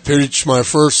 and I preached my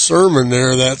first sermon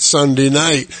there that Sunday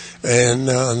night, and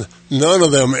none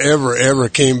of them ever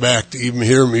came back to even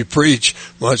hear me preach,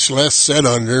 much less sit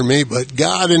under me. But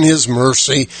God in His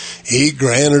mercy, He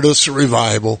granted us a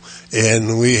revival,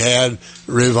 and we had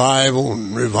revival,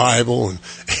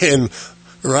 and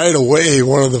right away,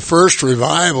 one of the first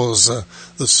revivals,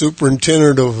 the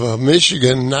superintendent of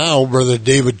Michigan now, Brother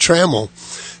David Trammell,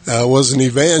 was an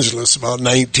evangelist, about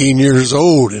 19 years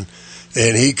old, and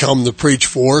he come to preach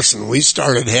for us, and we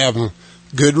started having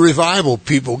good revival,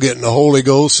 people getting the Holy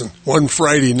Ghost. And one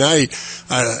Friday night,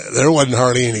 there wasn't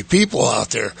hardly any people out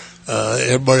there.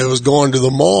 Everybody was going to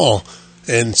the mall.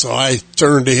 And so I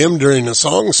turned to him during the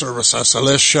song service. I said,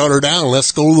 let's shut her down.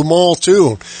 Let's go to the mall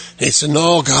too. And he said,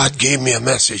 no, God gave me a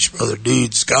message, Brother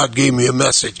Deeds. God gave me a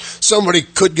message. Somebody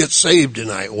could get saved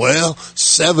tonight. Well,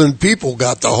 7 people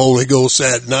got the Holy Ghost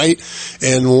that night.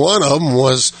 And one of them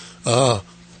was,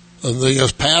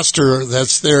 the pastor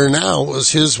that's there now,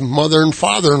 was his mother and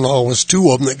father-in-law, was 2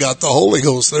 of them that got the Holy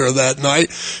Ghost there that night.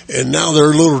 And now their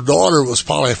little daughter was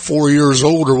probably 4 years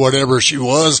old or whatever she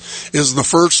was, is the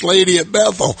first lady at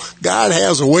Bethel. God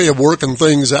has a way of working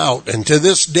things out. And to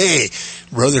this day,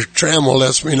 Brother Trammell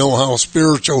lets me know how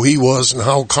spiritual he was and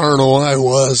how carnal I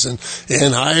was.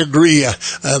 And I agree,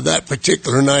 that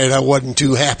particular night I wasn't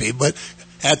too happy, but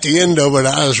at the end of it,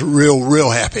 I was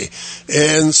real happy.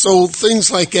 And so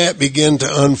things like that began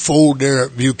to unfold there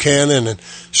at Buchanan. And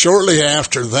shortly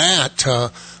after that,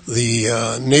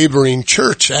 the neighboring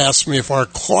church asked me if our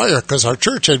choir, because our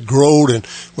church had grown and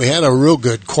we had a real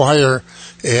good choir,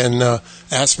 and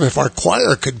asked me if our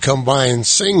choir could come by and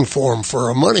sing for them for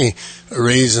a money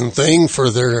raising thing for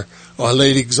their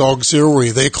Ladies Auxiliary.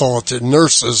 They call it the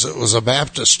nurses. It was a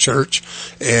Baptist church.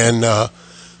 And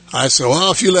I said,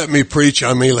 well, if you let me preach,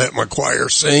 I may let my choir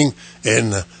sing.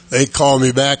 And they called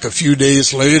me back a few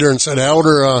days later and said,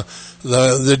 Elder,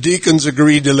 the deacons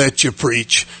agreed to let you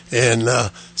preach. And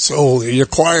so your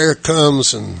choir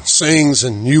comes and sings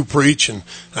and you preach. And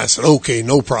I said, okay,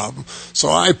 no problem. So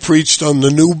I preached on the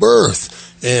new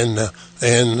birth and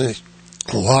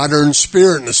water and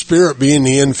the Spirit being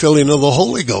the infilling of the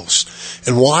Holy Ghost.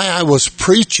 And while I was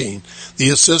preaching, the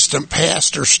assistant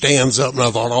pastor stands up, and I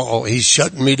thought, oh, he's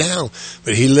shutting me down.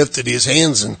 But he lifted his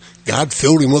hands, and God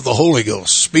filled him with the Holy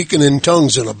Ghost, speaking in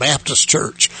tongues in a Baptist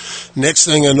church. Next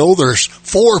thing I know, there's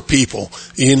 4 people,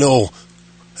 doing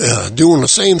the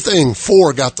same thing.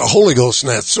 4 got the Holy Ghost in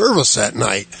that service that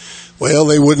night. Well,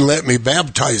 they wouldn't let me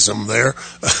baptize them there.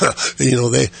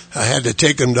 I had to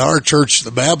take them to our church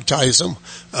to baptize them.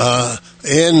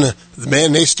 And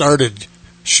man, they started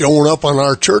showing up on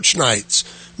our church nights.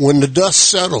 When the dust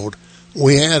settled,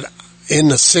 we had in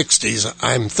the 60s,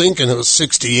 I'm thinking it was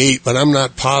 68, but I'm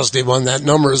not positive on that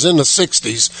number, is in the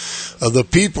 60s, of the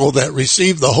people that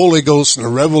received the Holy Ghost and the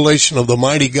revelation of the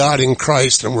mighty God in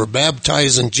Christ and were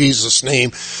baptized in Jesus'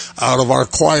 name out of our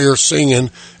choir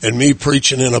singing and me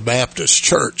preaching in a Baptist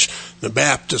church. The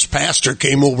Baptist pastor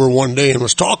came over one day and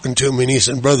was talking to me, and he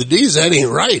said, Brother Dees, that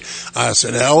ain't right. I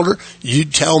said, Elder, you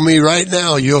tell me right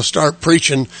now, you'll start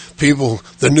preaching people.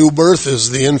 The new birth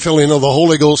is the infilling of the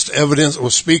Holy Ghost, evidence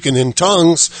was speaking in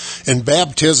tongues, and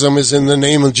baptism is in the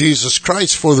name of Jesus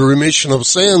Christ for the remission of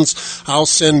sins. I'll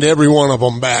send every one of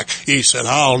them back. He said,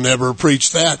 I'll never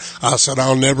preach that. I said,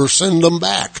 I'll never send them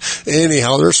back.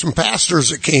 Anyhow, there's some pastors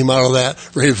that came out of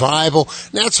that revival.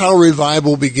 And that's how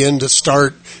revival began to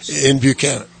start in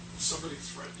Buchanan.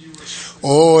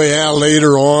 Oh yeah,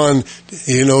 later on,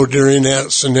 during that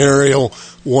scenario,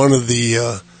 one of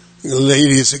the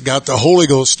ladies that got the Holy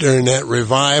Ghost during that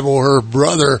revival, her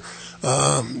brother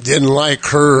didn't like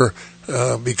her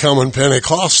becoming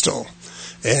Pentecostal.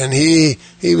 And he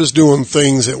was doing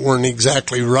things that weren't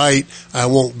exactly right. I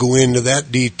won't go into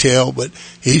that detail, but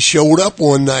he showed up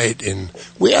one night, and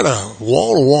we had a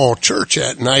wall-to-wall church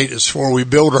that night before we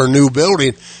built our new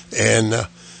building, and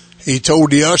he told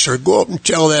the usher, go up and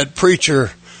tell that preacher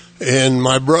and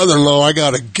my brother-in-law I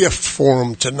got a gift for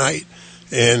him tonight.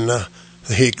 And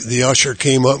the usher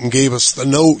came up and gave us the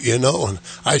note, and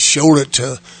I showed it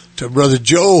to Brother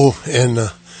Joe,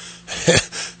 and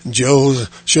Joe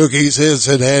shook his head and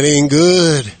said, that ain't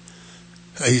good.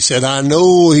 He said, I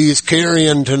know he's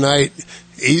carrying tonight.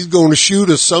 He's going to shoot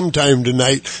us sometime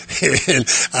tonight. And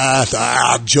I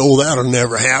thought, Joe, that'll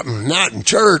never happen. Not in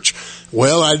church.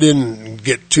 Well, I didn't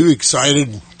get too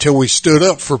excited until we stood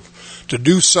up to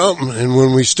do something. And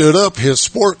when we stood up, his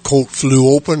sport coat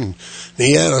flew open. And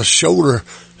he had a shoulder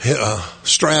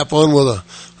strap on with a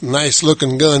nice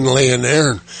looking gun laying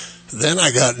there. And then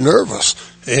I got nervous.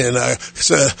 And I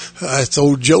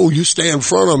told Joe, you stand in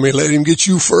front of me, let him get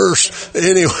you first.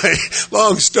 Anyway,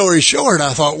 long story short,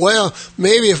 I thought, well,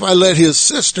 maybe if I let his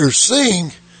sister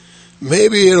sing,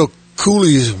 maybe it'll cool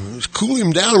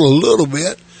him down a little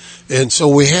bit. And so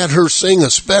we had her sing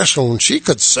a special, and she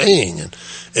could sing.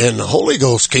 And the Holy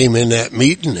Ghost came in that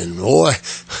meeting, and boy,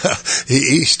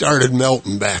 he started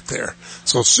melting back there.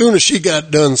 So as soon as she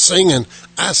got done singing,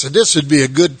 I said, this would be a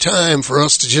good time for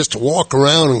us to just walk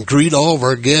around and greet all of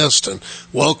our guests and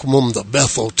welcome them to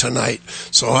Bethel tonight.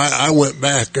 So I went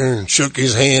back there and shook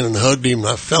his hand and hugged him. And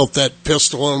I felt that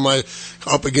pistol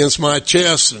up against my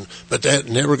chest, but that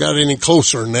never got any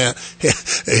closer than that.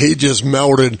 He just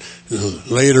melted.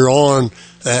 Later on,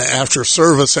 after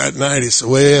service that night, he said,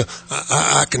 well,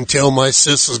 I can tell my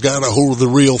sister's got a hold of the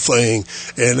real thing.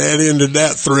 And that ended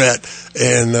that threat.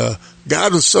 And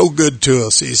God was so good to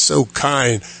us. He's so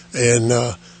kind. And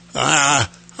I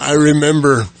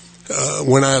remember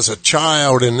when I was a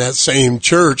child in that same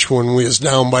church, when we was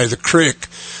down by the creek,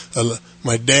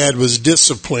 my dad was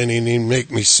disciplining. He'd make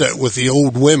me sit with the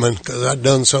old women because I'd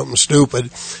done something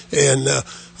stupid. And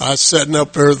I was sitting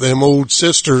up there with them old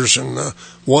sisters, and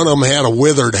one of them had a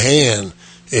withered hand.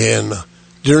 And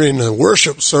during the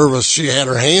worship service, she had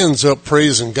her hands up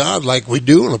praising God like we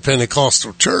do in a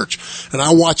Pentecostal church. And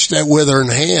I watched that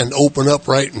withering hand open up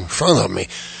right in front of me.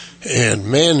 And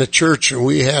man, the church,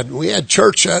 we had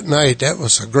church that night. That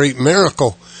was a great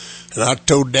miracle. And I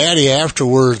told Daddy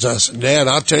afterwards, I said, Dad,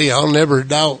 I'll tell you, I'll never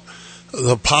doubt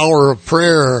the power of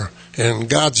prayer and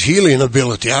God's healing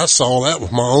ability. I saw that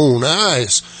with my own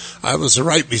eyes. I was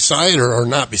right beside her, or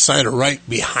not beside her, right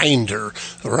behind her,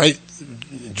 right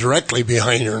directly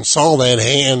behind her, and saw that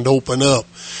hand open up.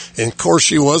 And of course,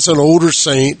 she was an older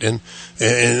saint, and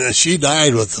she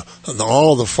died with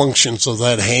all the functions of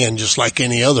that hand, just like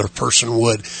any other person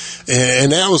would.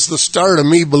 And that was the start of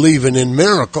me believing in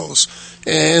miracles.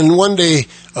 And one day,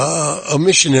 a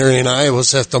missionary and I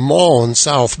was at the mall in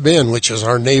South Bend, which is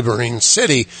our neighboring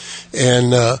city,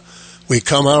 and we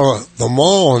come out of the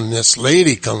mall, and this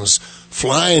lady comes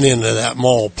flying into that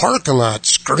mall parking lot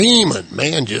screaming,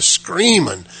 man, just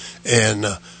screaming. And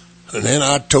then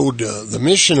I told the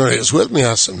missionary that was with me,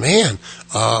 I said, man,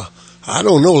 I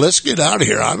don't know, let's get out of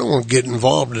here. I don't want to get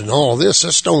involved in all this.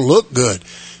 This don't look good.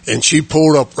 And she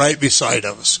pulled up right beside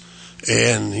us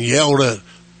and yelled at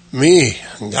me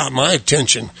and got my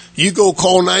attention. You go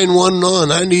call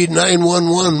 911. I need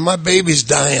 911. My baby's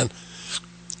dying.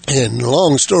 And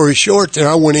long story short, there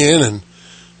I went in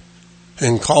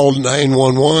and called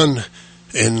 911,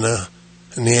 and the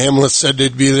ambulance said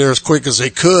they'd be there as quick as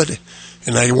they could.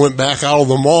 And I went back out of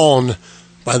the mall, and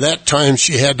by that time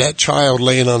she had that child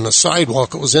laying on the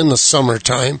sidewalk. It was in the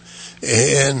summertime,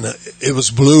 and it was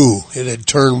blue. It had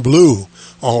turned blue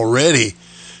already.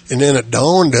 And then it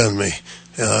dawned on me,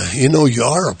 you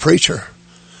are a preacher,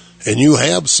 and you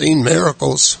have seen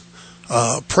miracles.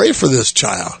 Pray for this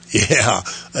child. Yeah,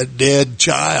 a dead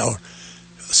child.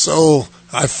 So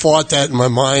I fought that in my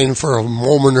mind for a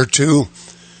moment or two,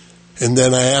 and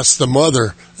then I asked the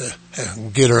mother,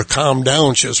 get her calmed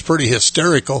down. She was pretty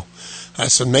hysterical. I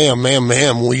said,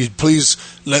 ma'am, will you please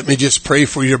let me just pray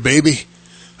for your baby?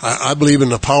 I believe in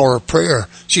the power of prayer.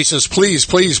 She says, please,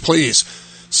 please, please.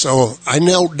 So I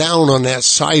knelt down on that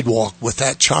sidewalk with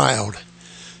that child.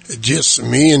 Just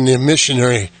me and the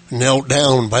missionary knelt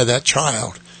down by that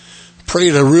child.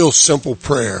 Prayed a real simple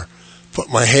prayer. Put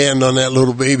my hand on that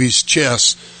little baby's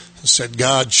chest and said,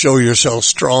 God, show yourself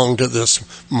strong to this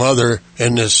mother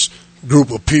and this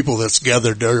group of people that's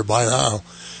gathered there by now.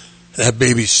 That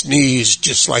baby sneezed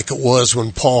just like it was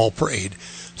when Paul prayed.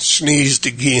 Sneezed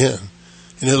again.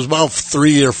 And it was about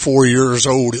 3 or 4 years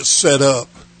old. It sat up.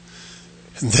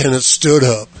 And then it stood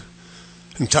up.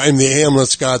 And time the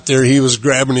ambulance got there, he was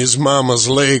grabbing his mama's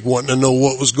leg, wanting to know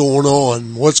what was going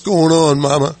on. What's going on,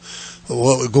 Mama?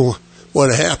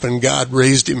 What happened? God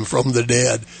raised him from the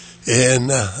dead. And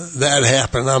that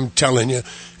happened, I'm telling you.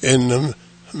 And the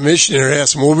missionary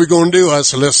asked him, what are we going to do? I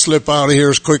said, let's slip out of here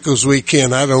as quick as we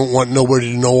can. I don't want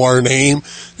nobody to know our name.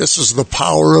 This is the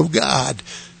power of God,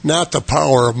 not the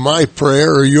power of my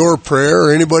prayer or your prayer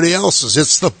or anybody else's.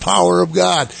 It's the power of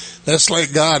God. Let's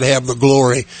let God have the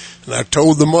glory. And I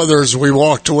told the mother as we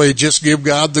walked away, just give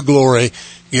God the glory.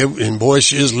 And boy,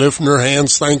 she is lifting her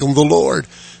hands, thanking the Lord.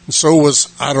 And so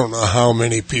was, I don't know how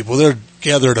many people. They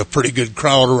gathered a pretty good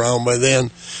crowd around by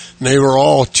then. And they were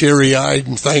all teary-eyed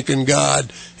and thanking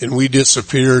God. And we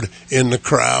disappeared in the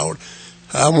crowd.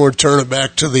 I'm going to turn it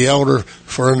back to the elder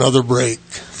for another break.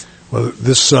 Well,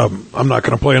 this, I'm not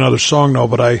going to play another song now,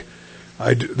 but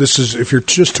this is, if you're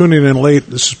just tuning in late,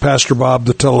 this is Pastor Bob,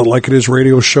 the Tell It Like It Is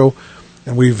radio show.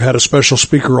 And we've had a special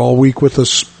speaker all week with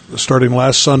us, starting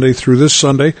last Sunday through this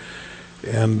Sunday.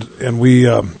 And we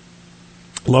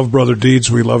love Brother Deeds.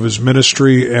 We love his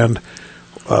ministry, and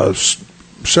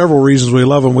several reasons we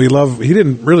love him. He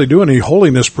didn't really do any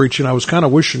holiness preaching. I was kind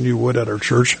of wishing you would at our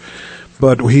church.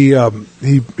 But he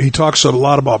talks a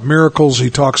lot about miracles. He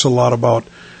talks a lot about,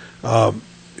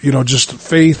 just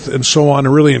faith and so on,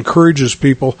 and really encourages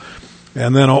people.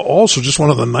 And then also just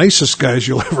one of the nicest guys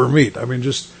you'll ever meet. I mean,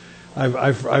 just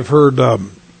I've heard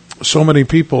so many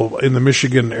people in the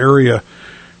Michigan area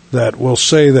that will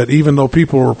say that even though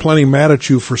people were plenty mad at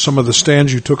you for some of the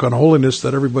stands you took on holiness,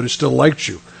 that everybody still liked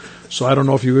you. So I don't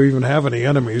know if you even have any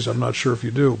enemies. I'm not sure if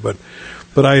you do, but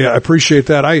I appreciate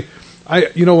that.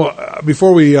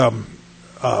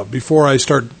 Before I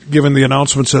start giving the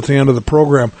announcements at the end of the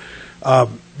program,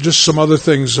 just some other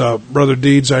things, Brother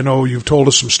Deeds. I know you've told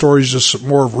us some stories, just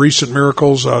more of recent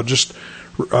miracles.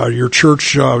 Your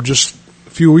church, just a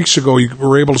few weeks ago, you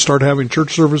were able to start having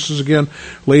church services again.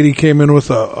 Lady came in with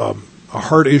a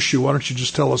heart issue. Why don't you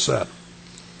just tell us that?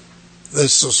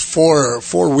 This was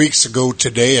 4 weeks ago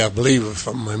today, I believe,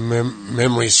 if my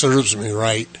memory serves me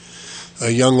right. A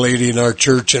young lady in our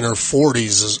church in her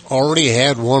 40s has already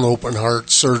had one open heart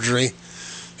surgery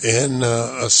and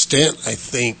a stent, I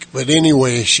think. But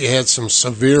anyway, she had some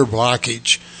severe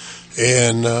blockage.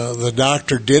 And the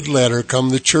doctor did let her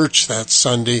come to church that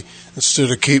Sunday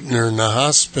instead of keeping her in the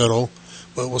hospital,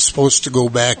 but was supposed to go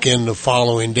back in the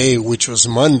following day, which was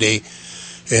Monday,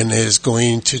 and is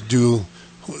going to do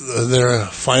their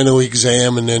final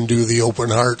exam and then do the open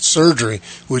heart surgery,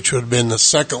 which would have been the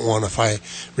second one if I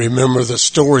remember the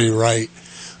story right.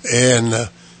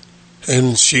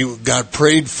 And she got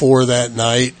prayed for that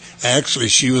night. Actually,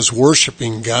 she was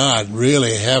worshiping God,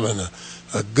 really having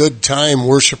a good time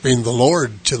worshiping the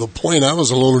Lord, to the point I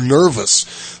was a little nervous,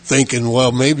 thinking,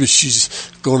 well, maybe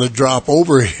she's going to drop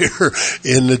over here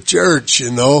in the church, you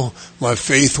know. My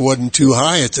faith wasn't too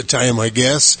high at the time, I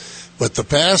guess. But the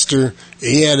pastor,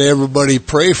 he had everybody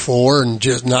pray for her and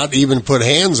just not even put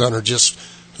hands on her, just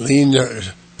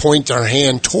point their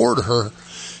hand toward her.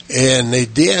 And they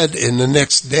did, and the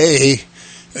next day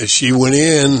she went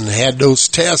in and had those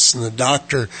tests, and the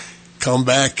doctor come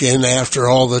back in after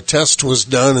all the test was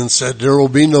done and said, there will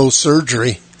be no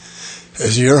surgery.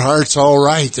 As your heart's all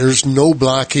right. There's no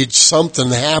blockage. Something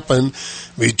happened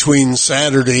between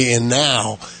Saturday and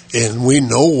now, and we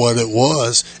know what it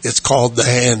was. It's called the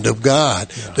hand of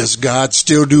God. Yeah. Does God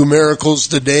still do miracles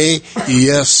today?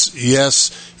 Yes, he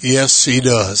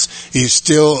does. He's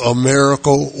still a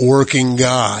miracle working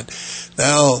God.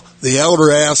 Now, the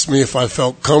elder asked me if I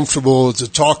felt comfortable to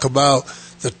talk about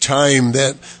the time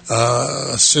that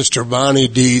Sister Bonnie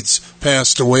Dietz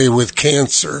passed away with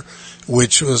cancer,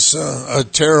 which was a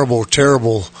terrible,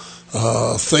 terrible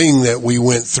thing that we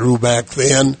went through back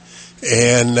then.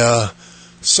 And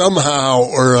somehow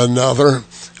or another,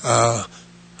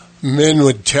 men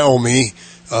would tell me,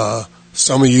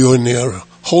 some of you in the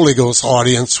Holy Ghost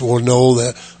audience will know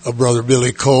that Brother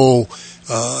Billy Cole,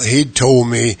 he'd told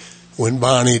me when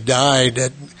Bonnie died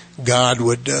that God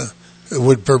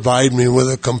would provide me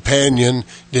with a companion,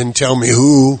 didn't tell me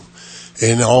who,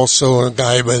 and also a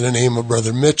guy by the name of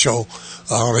Brother Mitchell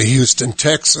out of Houston,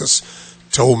 Texas,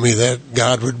 told me that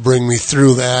God would bring me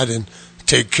through that and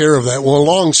take care of that. Well,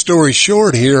 long story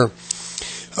short here,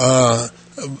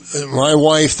 my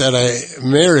wife that I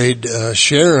married,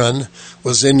 Sharon,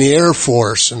 was in the Air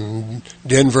Force in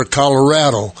Denver,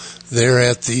 Colorado, there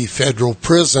at the federal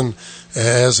prison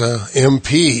as a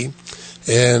MP,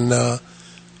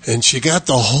 and she got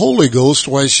the Holy Ghost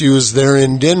while she was there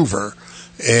in Denver,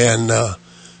 and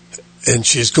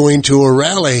she's going to a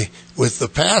rally with the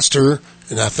pastor,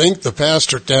 and I think the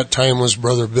pastor at that time was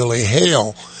Brother Billy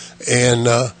Hale, and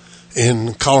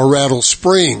in Colorado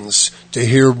Springs to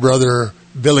hear Brother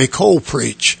Billy Cole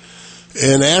preach.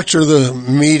 And after the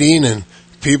meeting and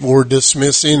people were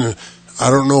dismissing, I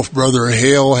don't know if Brother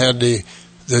Hale had the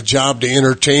job to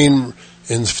entertain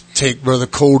and take Brother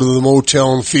Cole to the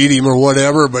motel and feed him or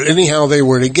whatever, but anyhow, they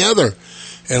were together.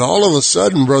 And all of a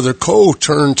sudden, Brother Cole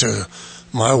turned to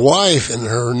my wife, and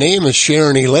her name is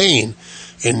Sharon Elaine,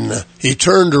 and he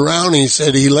turned around and he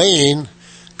said, Elaine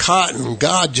Cotton,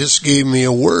 God just gave me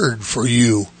a word for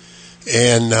you.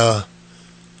 And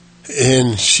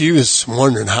she was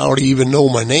wondering how to even know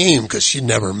my name because she'd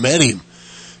never met him.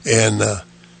 And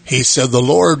he said, the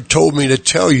Lord told me to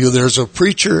tell you there's a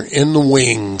preacher in the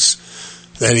wings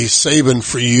that he's saving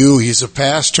for you. He's a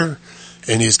pastor,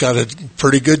 and he's got a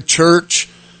pretty good church,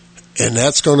 and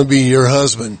that's going to be your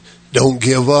husband. Don't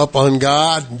give up on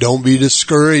God. Don't be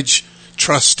discouraged.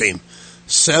 Trust him.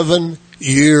 7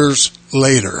 years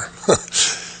later,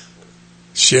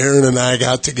 Sharon and I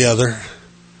got together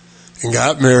and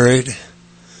got married,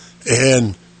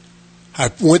 and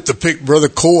I went to pick Brother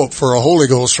Cole up for a Holy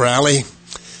Ghost rally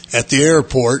at the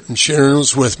airport, and Sharon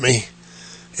was with me.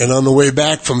 And on the way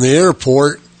back from the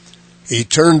airport, he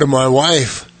turned to my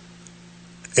wife,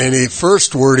 and the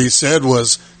first word he said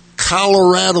was,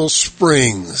 Colorado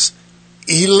Springs.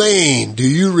 Elaine, do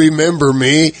you remember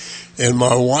me? And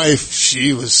my wife,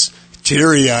 she was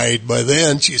teary-eyed by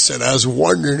then. She said, I was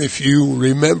wondering if you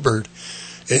remembered.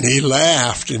 And he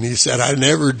laughed, and he said, I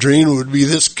never dreamed it would be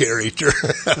this character.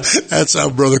 That's how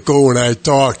Brother Cole and I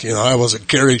talked. You know, I was a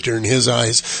character in his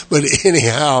eyes. But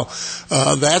anyhow,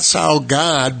 that's how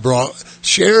God brought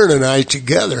Sharon and I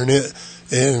together.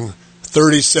 And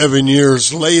 37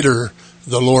 years later,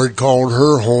 the Lord called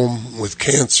her home with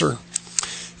cancer.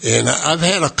 And I've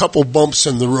had a couple bumps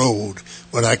in the road,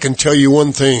 but I can tell you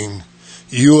one thing.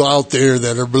 You out there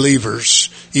that are believers,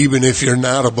 even if you're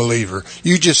not a believer,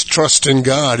 you just trust in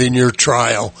God in your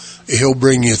trial. He'll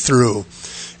bring you through.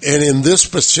 And in this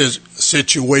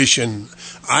situation,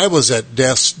 I was at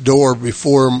death's door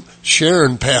before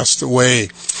Sharon passed away.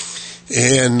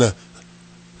 And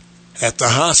at the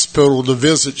hospital to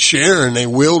visit Sharon, they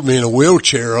wheeled me in a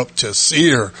wheelchair up to see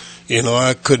her. You know,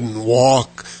 I couldn't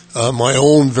walk my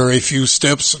own very few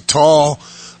steps tall.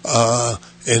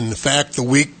 In fact, the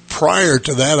week prior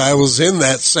to that, I was in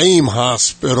that same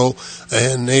hospital,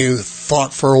 and they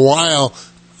thought for a while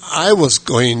I was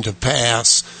going to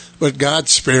pass, but God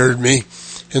spared me.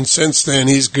 And since then,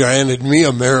 he's granted me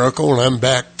a miracle, and I'm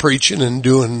back preaching and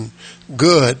doing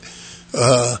good.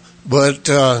 But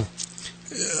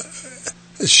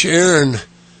Sharon,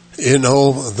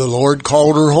 the Lord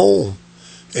called her home,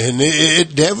 and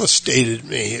it devastated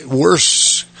me.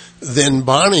 Worse than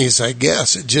Bonnie's, I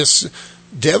guess. It just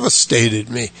devastated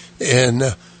me. And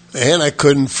I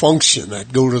couldn't function.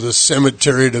 I'd go to the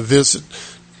cemetery to visit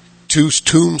 2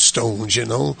 tombstones,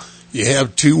 You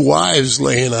have 2 wives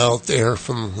laying out there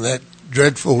from that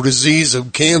dreadful disease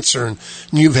of cancer, and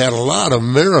you've had a lot of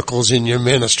miracles in your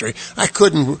ministry. I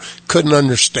couldn't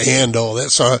understand all that.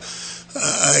 So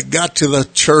I got to the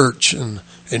church, and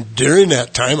during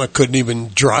that time I couldn't even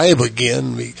drive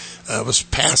again. I was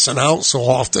passing out so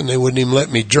often they wouldn't even let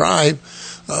me drive.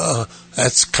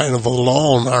 That's kind of a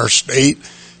law in our state.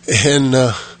 And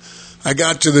I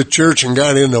got to the church and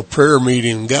got into a prayer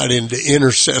meeting, got into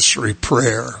intercessory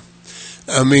prayer.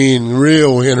 I mean,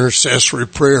 real intercessory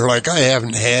prayer like I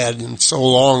haven't had in so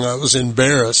long. I was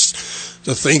embarrassed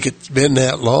to think it's been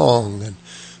that long, and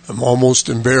I'm almost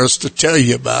embarrassed to tell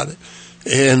you about it.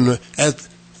 And at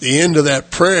the end of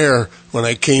that prayer, when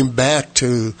I came back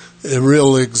to the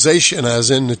realization, I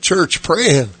was in the church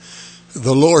praying,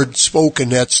 the Lord spoke in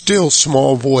that still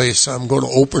small voice, I'm going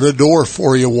to open a door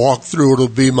for you, walk through, it'll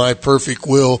be my perfect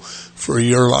will for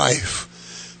your life.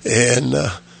 And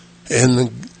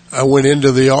I went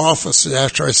into the office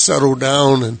after I settled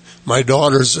down, and my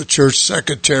daughter's a church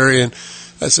secretary, and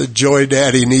I said, Joy,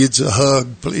 Daddy needs a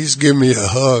hug. Please give me a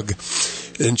hug.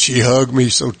 And she hugged me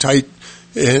so tight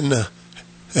and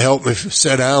helped me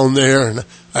sit down there. And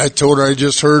I told her I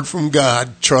just heard from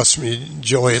God. Trust me,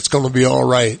 Joy, it's going to be all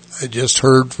right. I just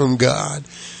heard from God.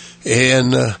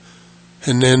 And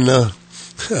then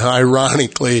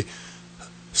ironically,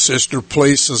 Sister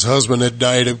Place's husband had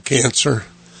died of cancer.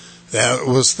 That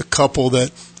was the couple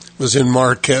that was in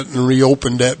Marquette and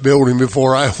reopened that building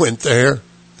before I went there.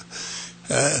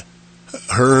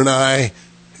 Her and I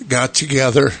got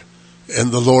together,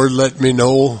 and the Lord let me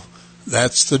know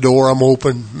that's the door I'm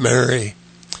open, marry.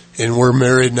 And we're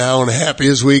married now and happy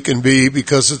as we can be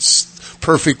because it's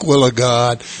perfect will of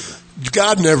God.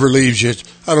 God never leaves you.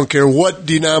 I don't care what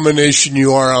denomination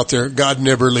you are out there. God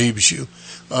never leaves you.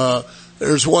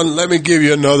 There's one, let me give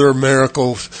you another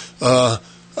miracle.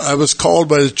 I was called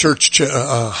by the church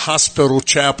hospital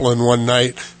chaplain one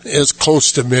night. It was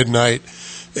close to midnight,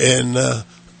 and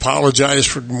apologized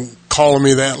for calling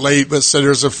me that late, but said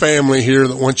there's a family here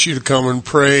that wants you to come and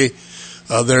pray.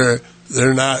 They're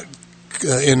not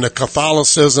in the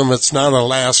Catholicism. It's not a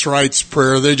last rites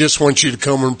prayer. They just want you to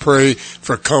come and pray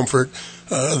for comfort.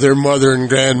 Their mother and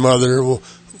grandmother will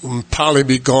probably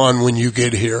be gone when you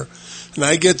get here. And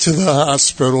I get to the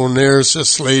hospital, and there's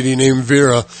this lady named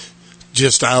Vera,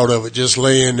 just out of it, just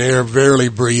laying there, barely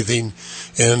breathing.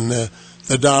 And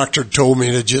the doctor told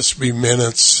me to just be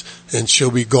minutes, and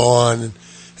she'll be gone.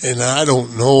 And I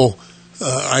don't know.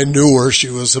 I knew her. She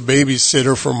was a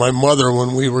babysitter for my mother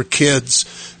when we were kids.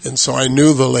 And so I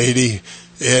knew the lady.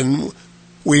 And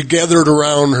we gathered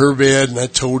around her bed, and I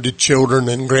told the children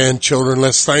and grandchildren,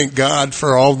 let's thank God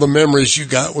for all the memories you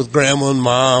got with Grandma and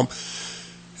Mom.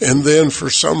 And then for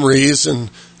some reason,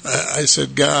 I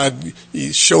said, God,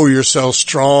 you show yourself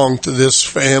strong to this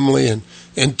family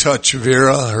and touch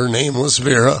Vera. Her name was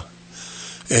Vera.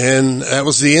 And that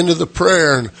was the end of the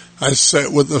prayer. And I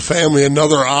sat with the family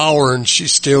another hour, and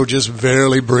she's still just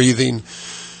barely breathing.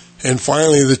 And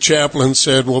finally the chaplain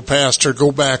said, well, Pastor,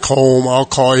 go back home. I'll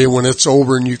call you when it's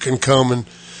over, and you can come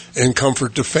and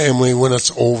comfort the family when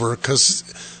it's over, because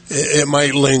it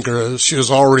might linger. She was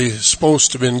already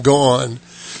supposed to have been gone.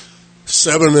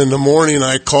 7 a.m,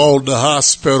 I called the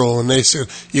hospital, and they said,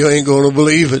 you ain't going to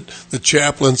believe it. The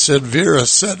chaplain said,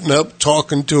 Vera's sitting up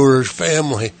talking to her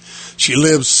family. She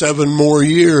lived 7 more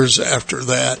years after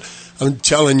that. I'm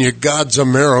telling you, God's a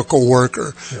miracle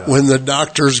worker. Yeah. When the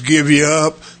doctors give you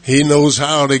up, He knows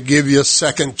how to give you a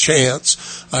second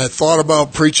chance. I thought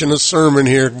about preaching a sermon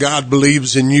here. God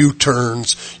believes in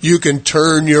U-turns. You can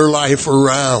turn your life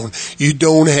around. You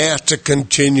don't have to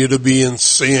continue to be in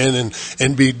sin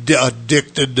and be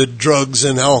addicted to drugs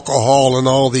and alcohol and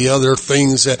all the other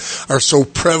things that are so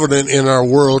prevalent in our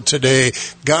world today.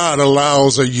 God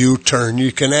allows a U-turn.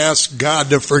 You can ask God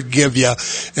to forgive you,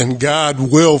 and God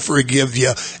will forgive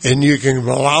you, and you can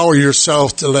allow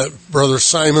yourself to let Brother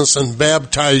Simonson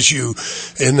baptize you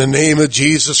in the name of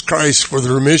Jesus Christ for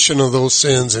the remission of those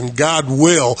sins, and God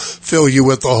will fill you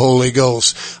with the Holy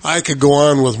Ghost. I could go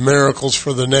on with miracles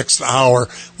for the next hour.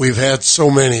 We've had so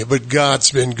many, but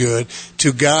God's been good.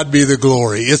 To God be the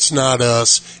glory. It's not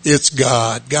us, it's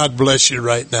God. God bless you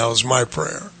right now is my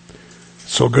prayer.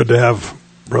 So good to have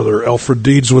Brother Alfred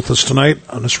Deeds with us tonight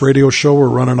on this radio show. We're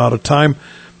running out of time.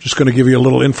 Just going to give you a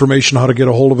little information how to get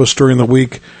a hold of us during the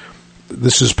week.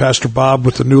 This is Pastor Bob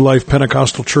with the New Life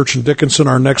Pentecostal Church in Dickinson.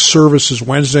 Our next service is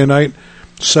Wednesday night,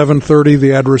 7:30.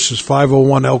 The address is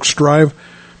 501 Elks Drive.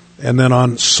 And then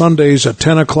on Sundays at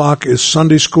 10 o'clock is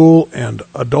Sunday school and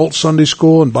adult Sunday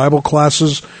school and Bible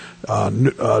classes,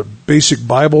 basic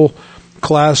Bible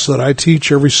class that I teach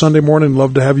every Sunday morning.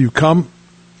 Love to have you come.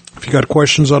 If you got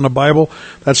questions on the Bible,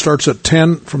 that starts at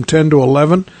 10, from 10 to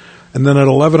 11. And then at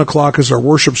 11 o'clock is our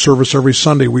worship service every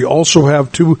Sunday. We also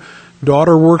have 2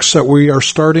 daughter works that we are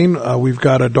starting. We've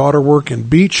got a daughter work in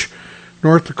Beach,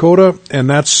 North Dakota, and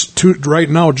that's right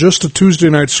now just a Tuesday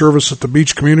night service at the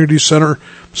Beach Community Center,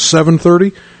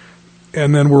 7:30.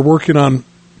 And then we're working on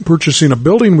purchasing a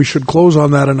building. We should close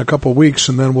on that in a couple of weeks,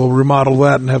 and then we'll remodel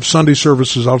that and have Sunday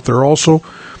services out there also.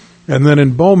 And then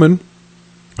in Bowman,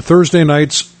 Thursday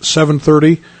nights,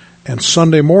 7:30, and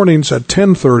Sunday mornings at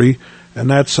 10:30, and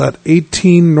that's at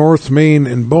 18 North Main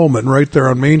in Bowman, right there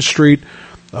on Main Street,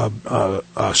 a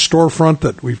storefront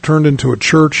that we've turned into a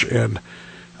church, and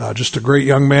just a great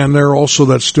young man there also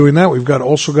that's doing that. We've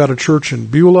also got a church in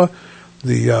Beulah.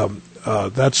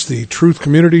 That's the Truth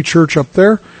Community Church up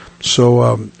there.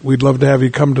 So we'd love to have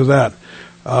you come to that.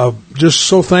 Just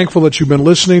so thankful that you've been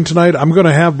listening tonight. I'm going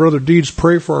to have Brother Deeds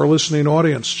pray for our listening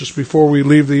audience just before we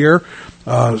leave the air.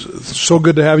 So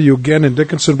good to have you again in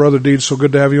Dickinson, Brother Deeds. So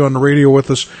good to have you on the radio with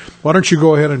us. Why don't you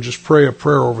go ahead and just pray a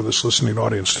prayer over this listening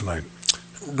audience tonight?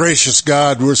 Gracious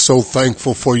God, we're so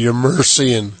thankful for your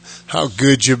mercy and how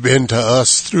good you've been to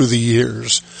us through the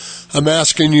years. I'm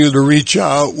asking you to reach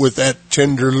out with that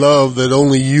tender love that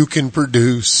only you can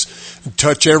produce and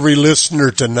touch every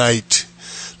listener tonight.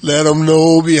 Let them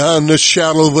know beyond the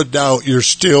shadow of a doubt you're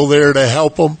still there to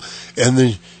help them,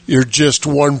 and you're just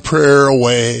one prayer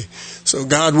away. So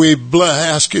God, we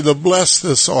ask you to bless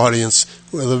this audience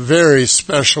with a very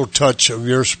special touch of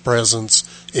your presence.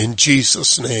 In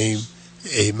Jesus' name,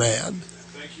 amen.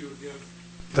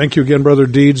 Thank you again, Brother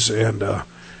Deeds, and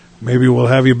maybe we'll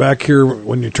have you back here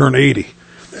when you turn 80.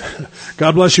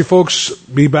 God bless you, folks.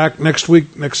 Be back next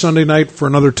week, next Sunday night, for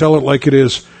another Tell It Like It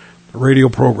Is radio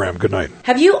program. Good night.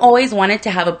 Have you always wanted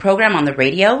to have a program on the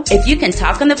radio? If you can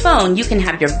talk on the phone, you can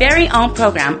have your very own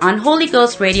program on Holy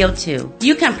Ghost Radio 2.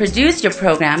 You can produce your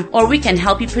program, or we can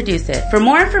help you produce it. For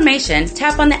more information,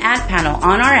 tap on the ad panel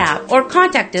on our app or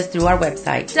contact us through our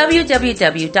website,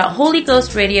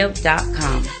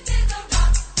 www.holyghostradio.com.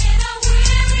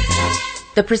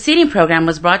 The preceding program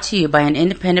was brought to you by an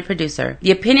independent producer.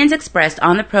 The opinions expressed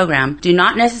on the program do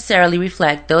not necessarily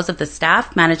reflect those of the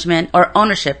staff, management, or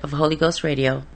ownership of Holy Ghost Radio.